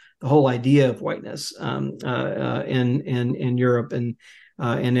construct the whole idea of whiteness in Europe and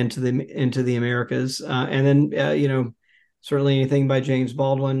into the Americas. And then certainly anything by James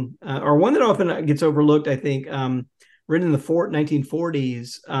Baldwin, or one that often gets overlooked, I think, written in the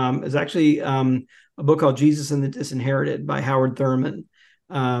 1940s, is actually a book called Jesus and the Disinherited by Howard Thurman.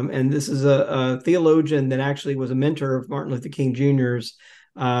 And this is a theologian that actually was a mentor of Martin Luther King Jr.'s.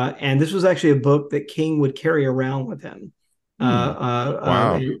 And this was actually a book that King would carry around with him.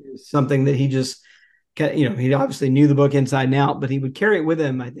 Wow. Something that he just, he obviously knew the book inside and out, but he would carry it with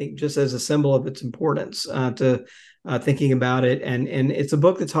him, I think, just as a symbol of its importance to thinking about it. And it's a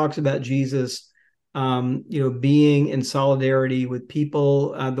book that talks about Jesus, being in solidarity with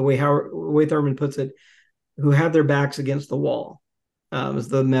people, the way Thurman puts it, who have their backs against the wall, is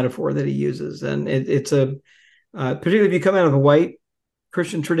the metaphor that he uses. And it's particularly if you come out of the white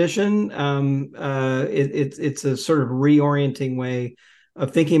Christian tradition, it's a sort of reorienting way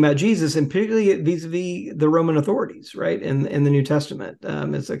of thinking about Jesus, and particularly vis-a-vis the Roman authorities, right? In the New Testament,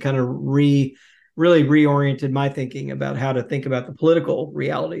 it's a kind of really reoriented my thinking about how to think about the political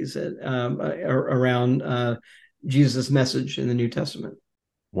realities around Jesus' message in the New Testament.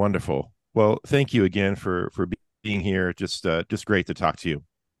 Wonderful. Well, thank you again for being here. Just great to talk to you,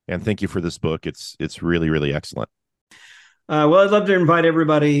 and thank you for this book. It's really really excellent. Well, I'd love to invite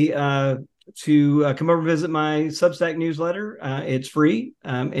everybody to come over and visit my Substack newsletter. It's free.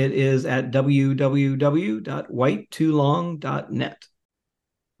 It is at www.whitetolong.net.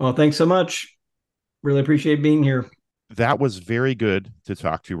 Well, thanks so much. Really appreciate being here. That was very good to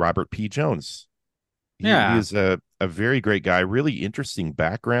talk to Robert P. Jones. He Yeah. is a very great guy, really interesting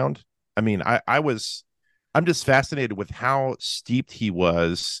background. I mean, I'm just fascinated with how steeped he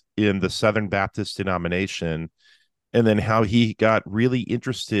was in the Southern Baptist denomination, and then how he got really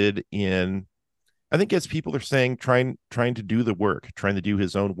interested in, I think, as people are saying, trying to do the work, trying to do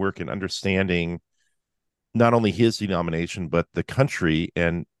his own work and understanding not only his denomination but the country,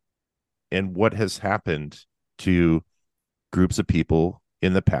 and what has happened to groups of people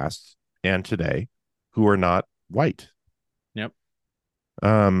in the past and today who are not white. Yep.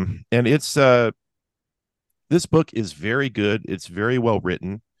 And it's this book is very good. It's very well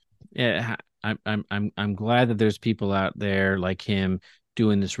written. Yeah, I'm glad that there's people out there like him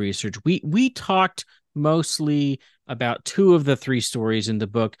doing this research. We talked mostly about two of the three stories in the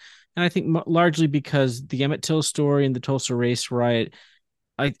book, and I think largely because the Emmett Till story and the Tulsa race riot,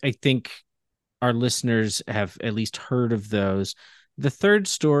 I think our listeners have at least heard of those. The third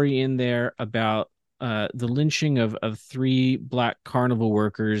story in there about the lynching of three black carnival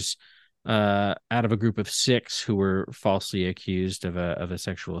workers out of a group of six who were falsely accused of a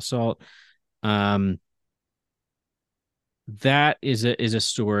sexual assault. Um, that is a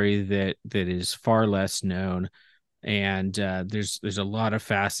story that is far less known, and there's a lot of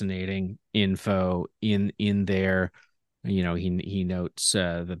fascinating info in there. He notes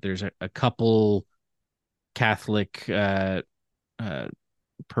that there's a couple Catholic not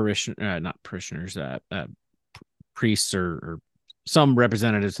parishioners, priests or some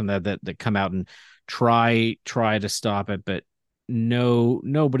representatives from that come out and try to stop it, but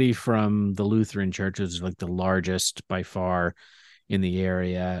nobody from the Lutheran church, is like the largest by far in the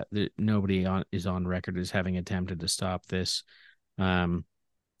area. Nobody is on record as having attempted to stop this. I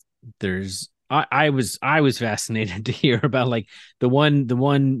was fascinated to hear about like the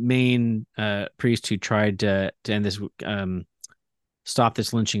one main priest who tried to end this, stop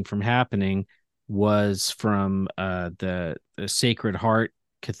this lynching from happening, was from the Sacred Heart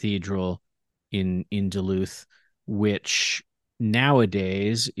Cathedral in Duluth, which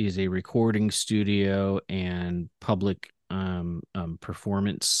nowadays is a recording studio and public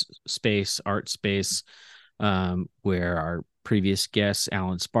performance space, art space, where our previous guest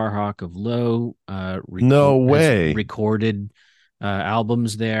Alan Sparhawk of Low No way. has recorded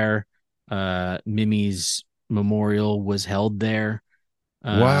albums there. Mimi's memorial was held there.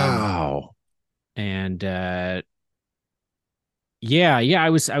 Wow. And I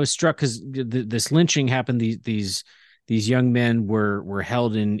was struck because this lynching happened. These young men were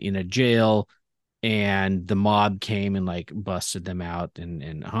held in a jail, and the mob came and like busted them out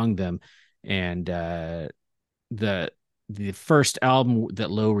and hung them. And the first album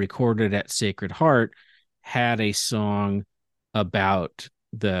that Lowe recorded at Sacred Heart had a song about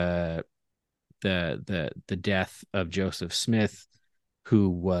the death of Joseph Smith, who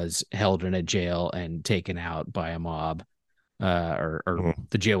was held in a jail and taken out by a mob, or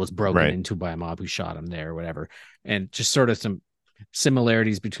the jail was broken into by a mob who shot him there or whatever. And just sort of some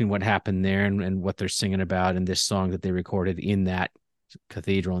similarities between what happened there and what they're singing about in this song that they recorded in that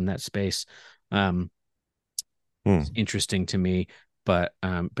cathedral, in that space. It's interesting to me, but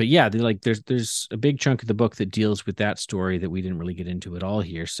yeah, like there's a big chunk of the book that deals with that story that we didn't really get into at all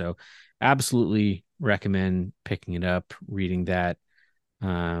here. So absolutely recommend picking it up, reading that.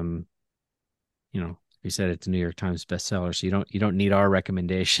 We said it's a New York Times bestseller, so you don't need our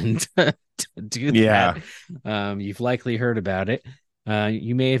recommendation to do that. You've likely heard about it.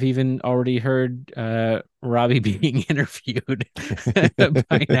 You may have even already heard Robbie being interviewed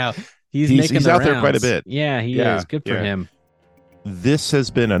by now. He's out there quite a bit. Yeah, he is. Good for him. This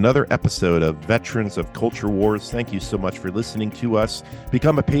has been another episode of Veterans of Culture Wars. Thank you so much for listening to us.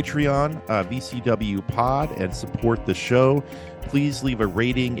 Become a Patreon, VCW Pod, and support the show. Please leave a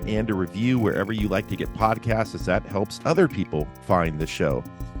rating and a review wherever you like to get podcasts, as that helps other people find the show.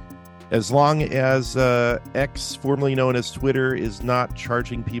 As long as X, formerly known as Twitter, is not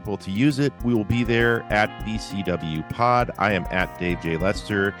charging people to use it, we will be there at VCW Pod. I am at Dave J.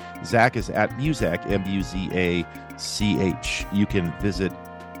 Lester. Zach is at Muzak, Muzach. You can visit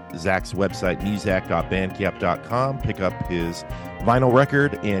Zach's website, muzak.bandcamp.com, pick up his vinyl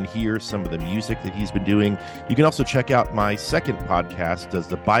record and hear some of the music that he's been doing. You can also check out my second podcast, Does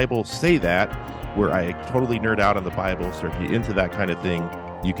the Bible Say That?, where I totally nerd out on the Bible. So if you're into that kind of thing,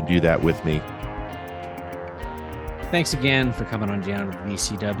 you can do that with me. Thanks again for coming on down to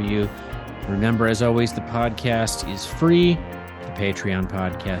VCW. Remember, as always, the podcast is free. The Patreon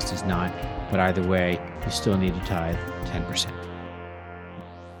podcast is not. But either way, you still need to tithe 10%.